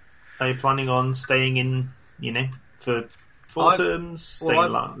 Are you planning on staying in, for 4 terms,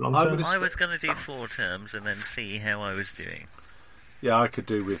 staying long terms? I was going to do 4 terms and then see how I was doing. Yeah, I could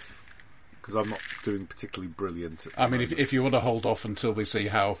do with, because I'm not doing particularly brilliant. I mean, if you want to hold off until we see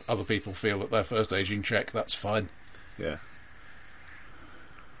how other people feel at their first aging check, that's fine. Yeah.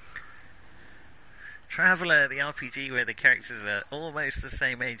 Traveller, the RPG where the characters are almost the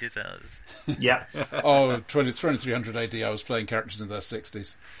same age as us. Yeah. 2300 AD, I was playing characters in their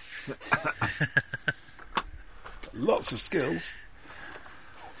 60s. Lots of skills.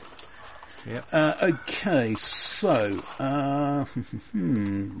 Yeah. Okay, so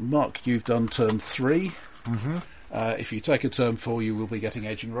Mark, you've done term 3. Mm-hmm. If you take a term 4, you will be getting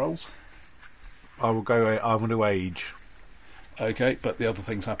aging rolls. I'm going to age. Okay, but the other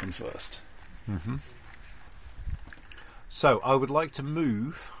things happen first. Mm-hmm. So I would like to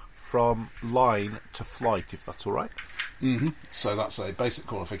move from line to flight, if that's all right. Mm-hmm. So that's a basic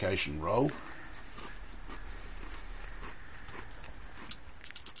qualification roll.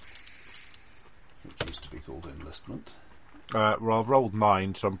 Which used to be called enlistment. Well, I've rolled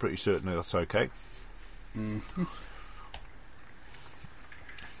 9, so I'm pretty certain that's okay. Mm-hmm.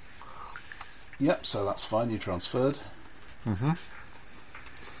 Yep, so that's fine, you transferred. Mm-hmm.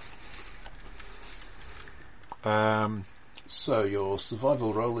 So your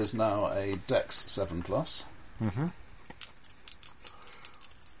survival roll is now a Dex 7+. Mm-hmm.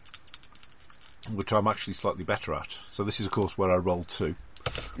 Which I'm actually slightly better at. So this is, of course, where I rolled 2.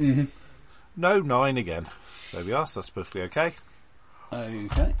 Mm-hmm. No, 9 again. There we are, so that's perfectly okay.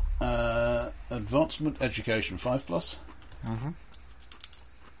 Okay. Advancement education 5+. Mm-hmm.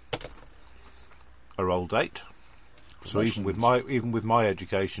 I rolled 8. So even with my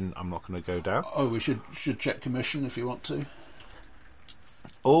education, I'm not going to go down. Oh, we should check commission if you want to.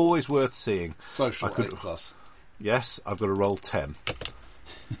 Always worth seeing. Social 8+. Yes, I've got to roll 10.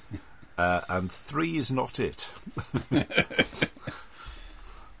 And 3 is not it.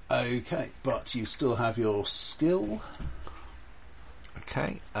 Okay, but you still have your skill.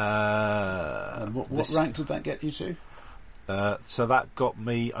 Okay. And what rank did that get you to? So that got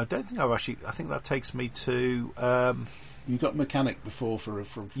me. I don't think I think that takes me to. You got mechanic before for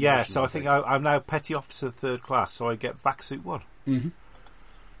yeah. So I think I'm now petty officer 3rd class. So I get vac suit 1. Mm-hmm.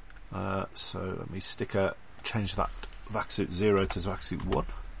 So let me change that vac suit 0 to vac suit 1.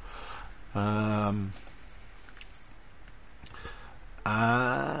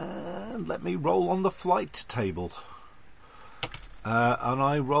 And let me roll on the flight table. And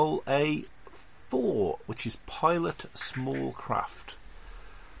I roll a 4, which is pilot small craft.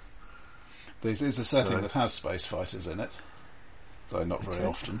 This is a setting that has space fighters in it, though not very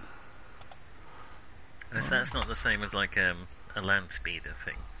often. That's not the same as like a land speeder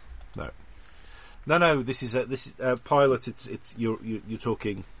thing. No. This is pilot. It's you're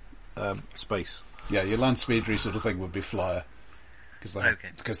talking space. Yeah, your land speedery sort of thing would be flyer,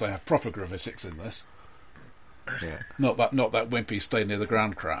 because they have proper gravitics in this. Yeah. Not that wimpy stay near the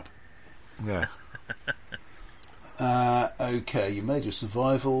ground crap. Yeah. Okay, you made your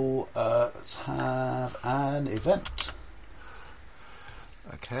survival. Let's have an event.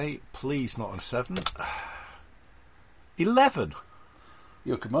 Okay, please not on 7. 11.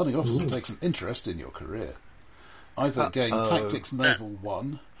 Your commanding officer takes an interest in your career. Either gain Tactics Naval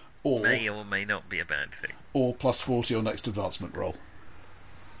 1, or may not be a bad thing. Or +4 to your next advancement roll.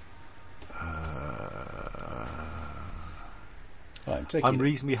 I'm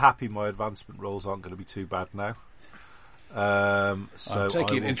reasonably happy my advancement rolls aren't going to be too bad now. So I'm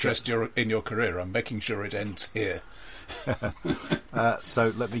taking an interest in your career. I'm making sure it ends here.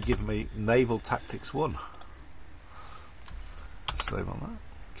 So let me give me Naval Tactics 1. Save on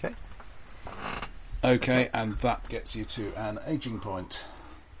that. Okay. Okay, and that gets you to an aging point.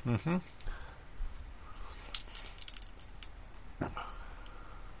 Mm-hmm.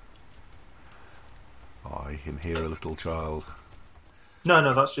 I can hear a little child.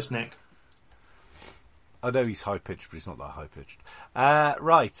 No, that's just Nick. I know he's high-pitched, but he's not that high-pitched.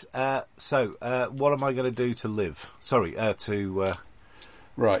 Right, so what am I going to do to live? Sorry,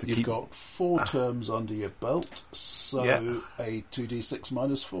 Right, you've got 4 terms under your belt, so a 2d6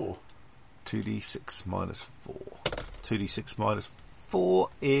 minus 4. 2d6 minus 4. 2d6 minus 4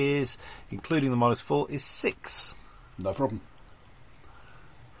 is, including the minus 4, is 6. No problem.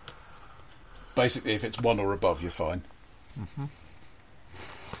 Basically, if it's 1 or above, you're fine. Mm-hmm.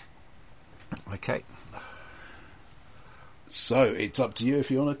 Okay. So, it's up to you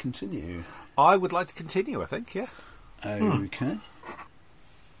if you want to continue. I would like to continue, I think, yeah. Okay.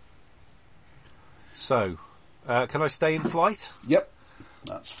 So, can I stay in flight? Yep,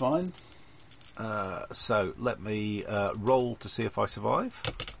 that's fine. So, let me roll to see if I survive.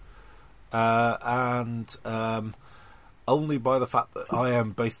 And only by the fact that I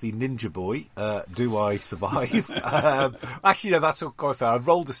am basically Ninja Boy do I survive. Actually, no, that's quite fair. I've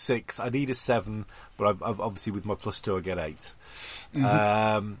rolled a 6. I need a 7, but I've obviously with my +2 I get 8.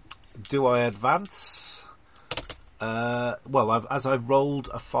 Mm-hmm. Do I advance? Well, as I've rolled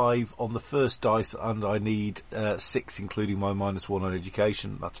a 5 on the first dice, and I need 6, including my -1 on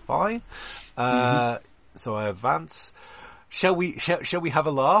education. That's fine. So I advance. Shall we have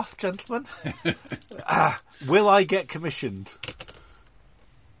a laugh, gentlemen? Will I get commissioned?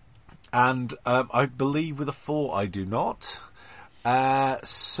 And I believe with a 4 I do not.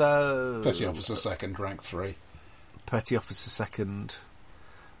 So Petty Officer 2nd, rank 3. Petty Officer 2nd.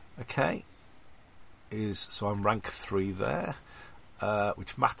 Okay. So I'm rank 3 there,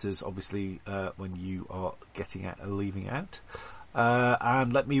 which matters obviously when you are getting out and leaving out.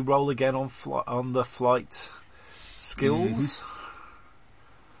 And let me roll again on the flight skills.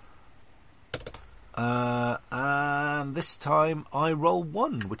 And this time I roll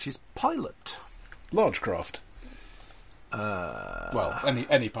 1, which is pilot. Large craft. Well,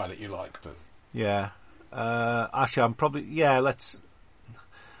 any pilot you like, but yeah. Actually, I'm probably let's.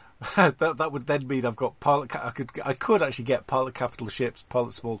 that would then mean I've got pilot. I could actually get pilot capital ships,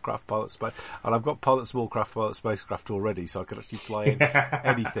 pilot small craft, pilot space, and I've got pilot small craft, pilot spacecraft already, so I could actually fly in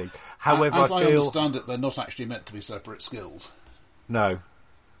anything. However, as I I understand it, they're not actually meant to be separate skills. No.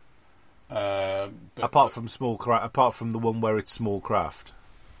 Apart from the one where it's small craft,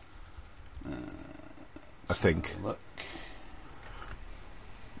 I think. Look.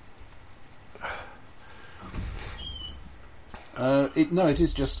 It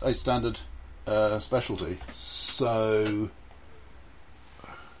is just a standard specialty. So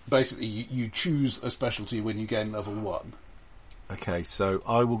basically, you choose a specialty when you gain level 1. Okay, so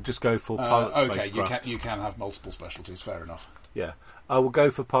I will just go for pilot spacecraft. Okay, you can have multiple specialties. Fair enough. Yeah, I will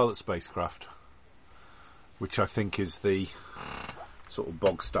go for pilot spacecraft, which I think is the sort of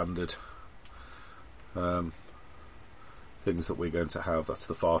bog standard things that we're going to have. That's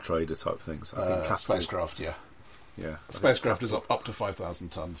the Far Trader type things. I think spacecraft, yeah. Yeah, spacecraft is up to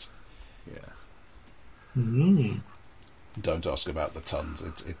 5,000 tons. Yeah. Don't ask about the tons.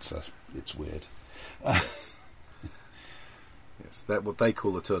 It's weird. Yes, that what they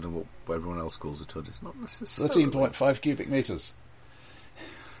call a ton and what everyone else calls a ton is not necessarily 13.5 cubic meters.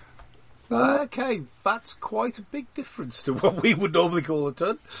 Okay, that's quite a big difference to what we would normally call a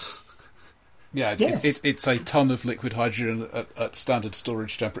ton. Yeah, Yes. it's a ton of liquid hydrogen at standard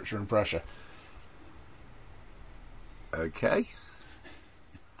storage temperature and pressure. Okay.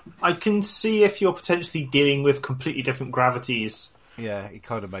 I can see if you're potentially dealing with completely different gravities. Yeah, it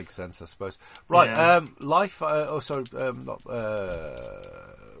kind of makes sense, I suppose. Right, Yeah. life.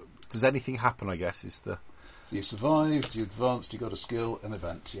 Does anything happen? I guess is the. You survived. You advanced. You got a skill, an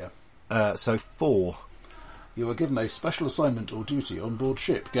event. Yeah. So 4. You are given a special assignment or duty on board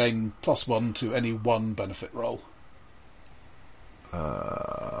ship. Gain +1 to any 1 benefit roll.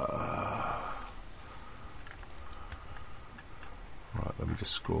 Right, let me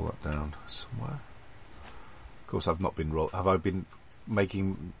just scroll that down somewhere. Of course, I've not been Have I been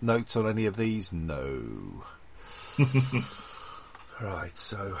making notes on any of these? No. Right,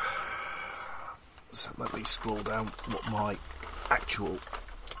 so let me scroll down what my actual.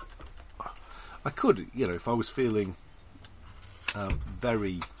 I could, if I was feeling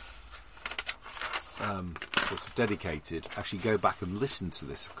very sort of dedicated, actually go back and listen to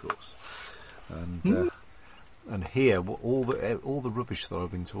this, of course, and hear all the rubbish that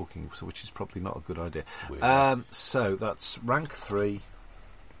I've been talking, which is probably not a good idea. So that's rank 3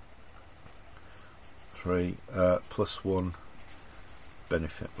 +1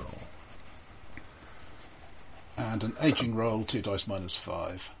 benefit roll, And an aging roll, 2 dice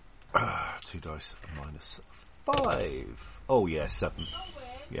 -5. 2 dice -5. Oh yeah, 7.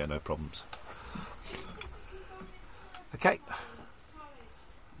 Yeah, no problems. Okay.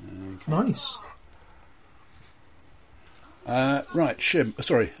 Nice. Right, Shim.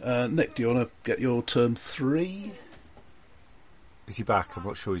 Sorry, Nick. Do you want to get your turn 3? Is he back? I'm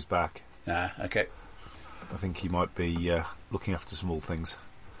not sure he's back. Okay. I think he might be looking after small things.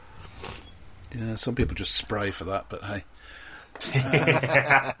 Yeah, some people just spray for that, but hey.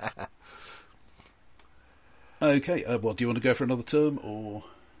 Okay, well, do you want to go for another term, or...?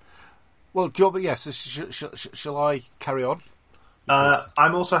 Well, do you want, yes, shall I carry on?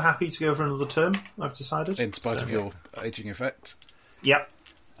 I'm also happy to go for another term, I've decided. In spite of your aging effect? Yep.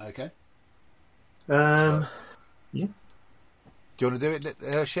 Okay. Yeah. Do you want to do it,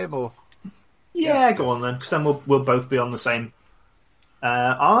 Shim, or...? Yeah, go on then, because then we'll both be on the same.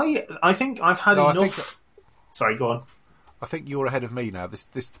 I think I've had enough... Sorry, go on. I think you're ahead of me now. This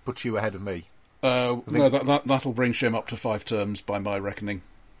puts you ahead of me. No, that'll bring Shim up to 5 terms by my reckoning.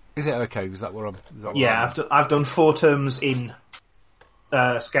 Is it okay? Is that where I'm... Yeah, I've done 4 terms in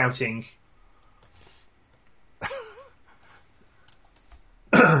scouting.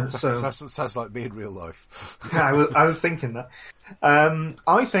 Sounds like me in real life. I was thinking that.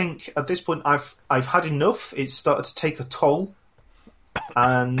 I think at this point I've had enough. It's started to take a toll,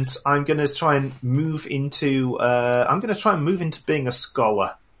 and I'm going to try and move into. Being a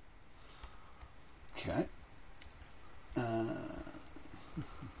scholar. Okay.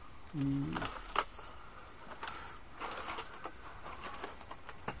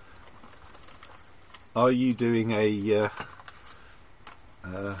 Are you doing a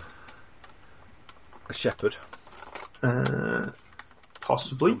shepherd?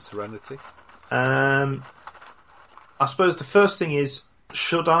 Possibly. Serenity. I suppose the first thing is,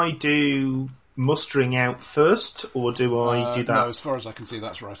 should I do mustering out first, or do I do that? No, as far as I can see,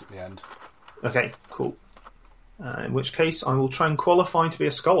 that's right at the end. Okay, cool. In which case, I will try and qualify to be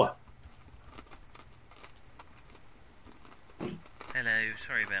a scholar. Hello,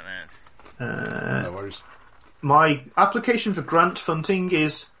 sorry about that. No worries. My application for grant funding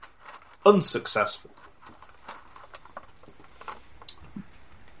is unsuccessful.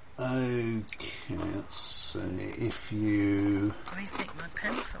 Okay, let's see. If you... Please take my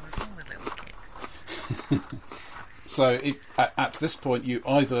pencil as well, the little kid. So, at this point, you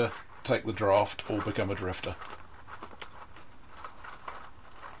either take the draft or become a drifter.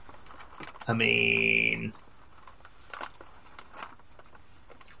 I mean...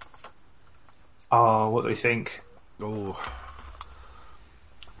 Oh, what do we think? Oh,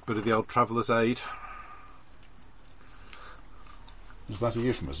 bit of the old traveller's aid. Is that a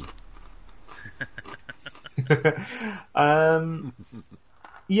euphemism?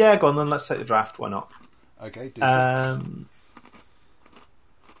 Yeah, go on then. Let's take the draft. Why not? Okay. D6.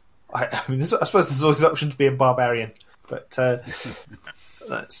 I mean, I suppose there's always the option to be a barbarian, but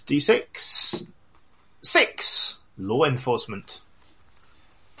let's D6. 6. Law enforcement.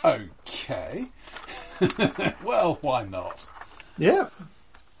 Okay. Well, why not? Yeah.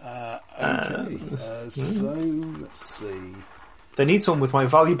 Okay. So let's see. They need someone with my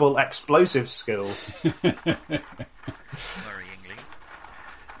valuable explosive skills. Worryingly.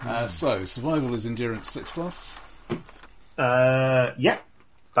 So survival is endurance 6+. Yeah,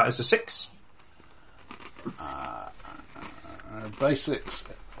 that is a 6. Basics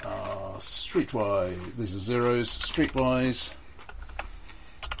are streetwise. These are zeros. Streetwise.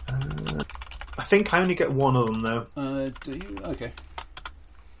 I think I only get one of them though. Do you? Okay.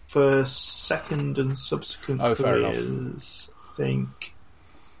 For second and subsequent fair enough. careers, I think.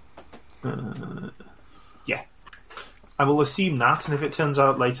 Yeah. I will assume that, and if it turns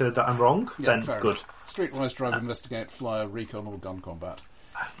out later that I'm wrong, then fair good. enough. Streetwise, drive, investigate, flyer, recon, or gun combat.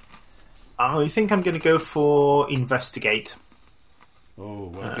 I think I'm going to go for investigate. Oh,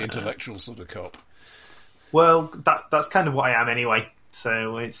 well, the intellectual sort of cop. Well, that's kind of what I am anyway,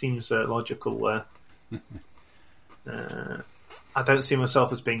 so it seems logical. I don't see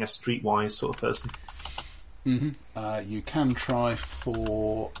myself as being a streetwise sort of person. Mm-hmm. You can try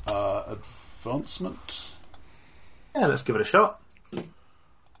for advancement. Yeah, let's give it a shot.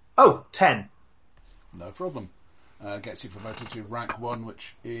 Oh, 10. No problem. Gets you promoted to rank 1,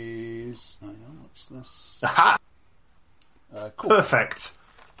 which is... Hang on, what's this? Aha! Cool. Perfect.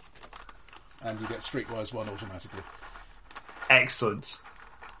 And you get Streetwise 1 automatically. Excellent.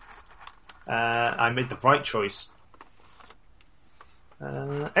 I made the right choice.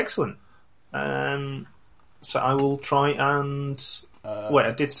 Excellent. So I will try and... wait,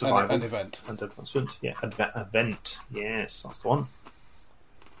 I did survival. An event. And advancement. Yeah, event. Yes, that's the one.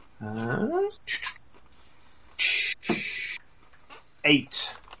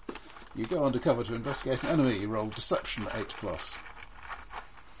 8. You go undercover to investigate an enemy. You roll deception 8+.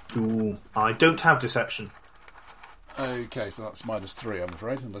 Ooh, I don't have deception. Okay, so that's -3, I'm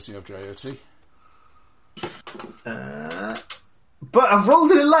afraid, unless you have JOT. But I've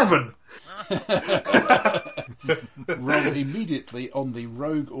rolled an 11! Roll immediately on the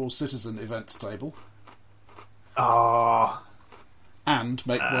rogue or citizen events table. Ah. and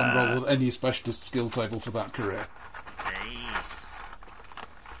make one roll on any specialist skill table for that career. Hey.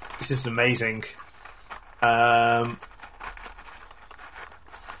 This is amazing. I'm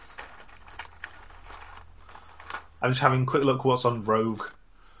just having a quick look what's on Rogue,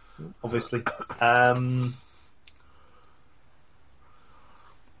 obviously.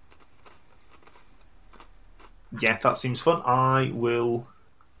 Yeah, that seems fun. I will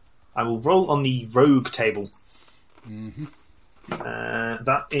roll on the Rogue table. Mm-hmm.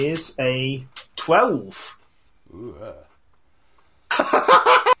 That is a 12. Ooh,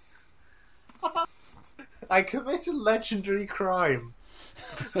 I commit a legendary crime.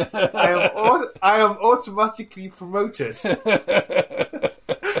 I am automatically promoted.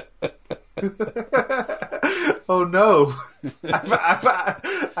 Oh no!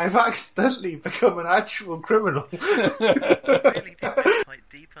 I've accidentally become an actual criminal. You really did get quite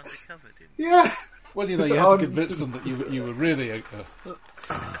deep undercover, didn't you? Yeah. Well, you had to convince them that you were really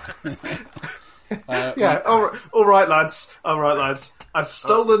yeah. All right, lads. I've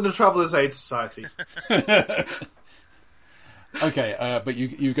stolen the Traveller's Aid Society. Okay, but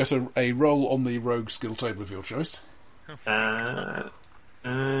you get a roll on the rogue skill table of your choice.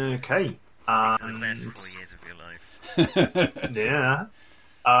 Okay. These are the best 4 years of your life. Yeah.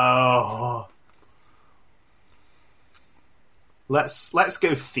 Oh. Let's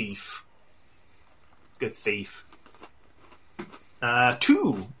go thief. Good thief.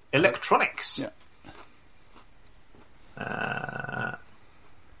 2 electronics. Yeah.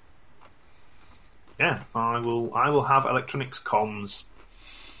 Yeah, I will have electronics comms.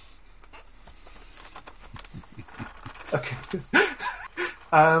 Okay.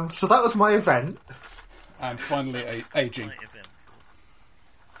 So that was my event. And finally, aging. Quite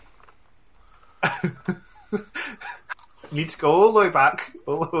eventful. Need to go all the way back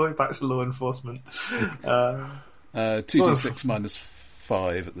to law enforcement. 2d6 minus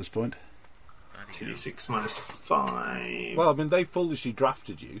 5 at this point. 2d6 minus 5. Well, I mean, they foolishly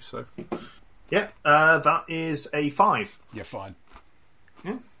drafted you, so... Yeah, that is a 5. You're fine.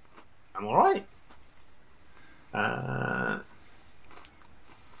 Yeah, I'm alright.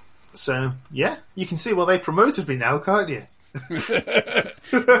 So, yeah, you can see why they promoted me now, can't you?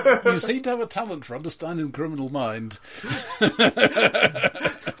 You seem to have a talent for understanding the criminal mind.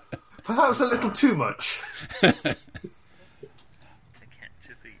 Perhaps a little too much. To catch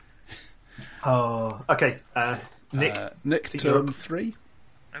a thief. Oh, okay. Nick, Nick, think you're turn up. 3.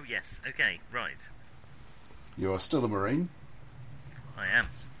 Oh yes, okay, right. You are still a Marine. I am.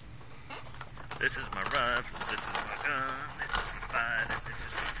 This is my rifle, this is my gun, this is my fight, and this is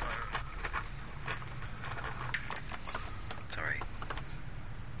my fire. Sorry.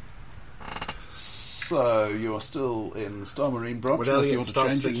 So, you are still in the Star Marine branch, When unless you Elliot want to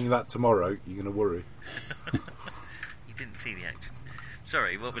starts change singing it. that tomorrow, you're going to worry. You didn't see the action.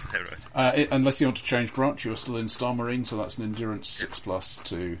 Sorry, what was that, right? Unless you want to change branch, you are still in Star Marine, so that's an endurance 6+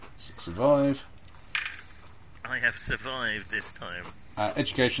 to survive. I have survived this time.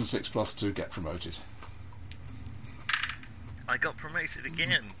 Education 6+ to get promoted. I got promoted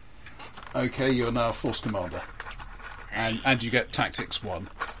again. Okay, you are now Force Commander. And you get Tactics 1.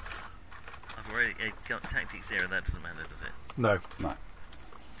 I've already got Tactics 0, that doesn't matter, does it? No. No.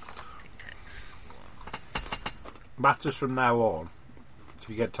 Tactics 1. Matters from now on. If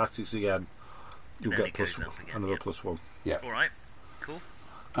you get tactics again, you'll Then get it goes plus up again, another yeah. +1. Yeah. Alright, cool.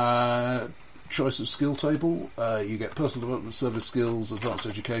 Choice of skill table. You get Personal Development, Service Skills, Advanced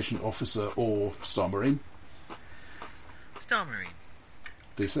Education, Officer, or Star Marine. Star Marine.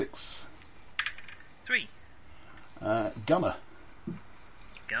 D6. 3. Gunner.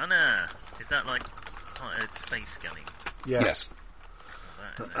 Gunner. Is that like space gunning? Yeah. Yes. Oh,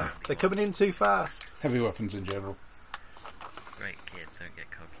 that is a They're coming in too fast. Heavy weapons in general. great kids, don't get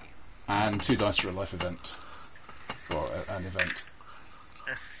cocky. And 2 dice for a life event. Or an event.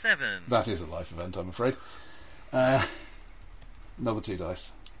 A 7. That is a life event, I'm afraid. Another 2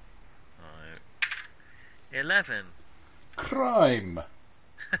 dice. Oh. 11. Crime.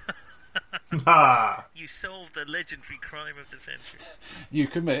 Ah, You solved the legendary crime of the century. You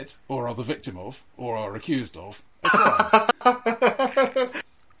commit, or are the victim of, or are accused of, a crime.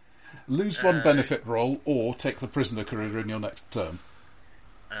 Lose 1 benefit roll, or take the prisoner career in your next term.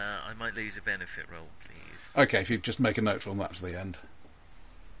 I might lose a benefit roll, please. Okay, if you just make a note from that to the end.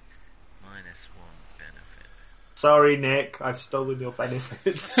 -1 benefit. sorry, Nick. I've stolen your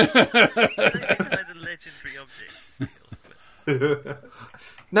benefits. I don't think I had a legendary object to steal.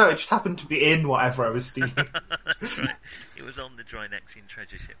 No, it just happened to be in whatever I was stealing. That's right. It was on the Drynaxian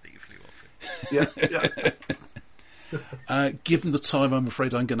treasure ship that you flew off with. Yeah. Given the time, I'm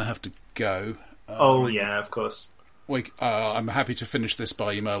afraid I'm going to have to go. Oh, yeah, of course. I'm happy to finish this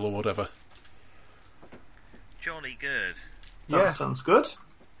by email or whatever. Jolly good. That sounds good.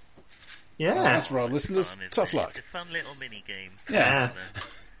 Yeah. That's for our listeners. Fun, isn't Tough it? luck. It's a fun little mini game. Yeah.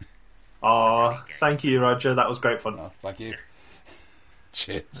 Oh, thank you, Roger. That was great fun. Oh, thank you.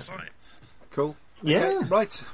 Cheers. All right. Cool. Yeah. Right.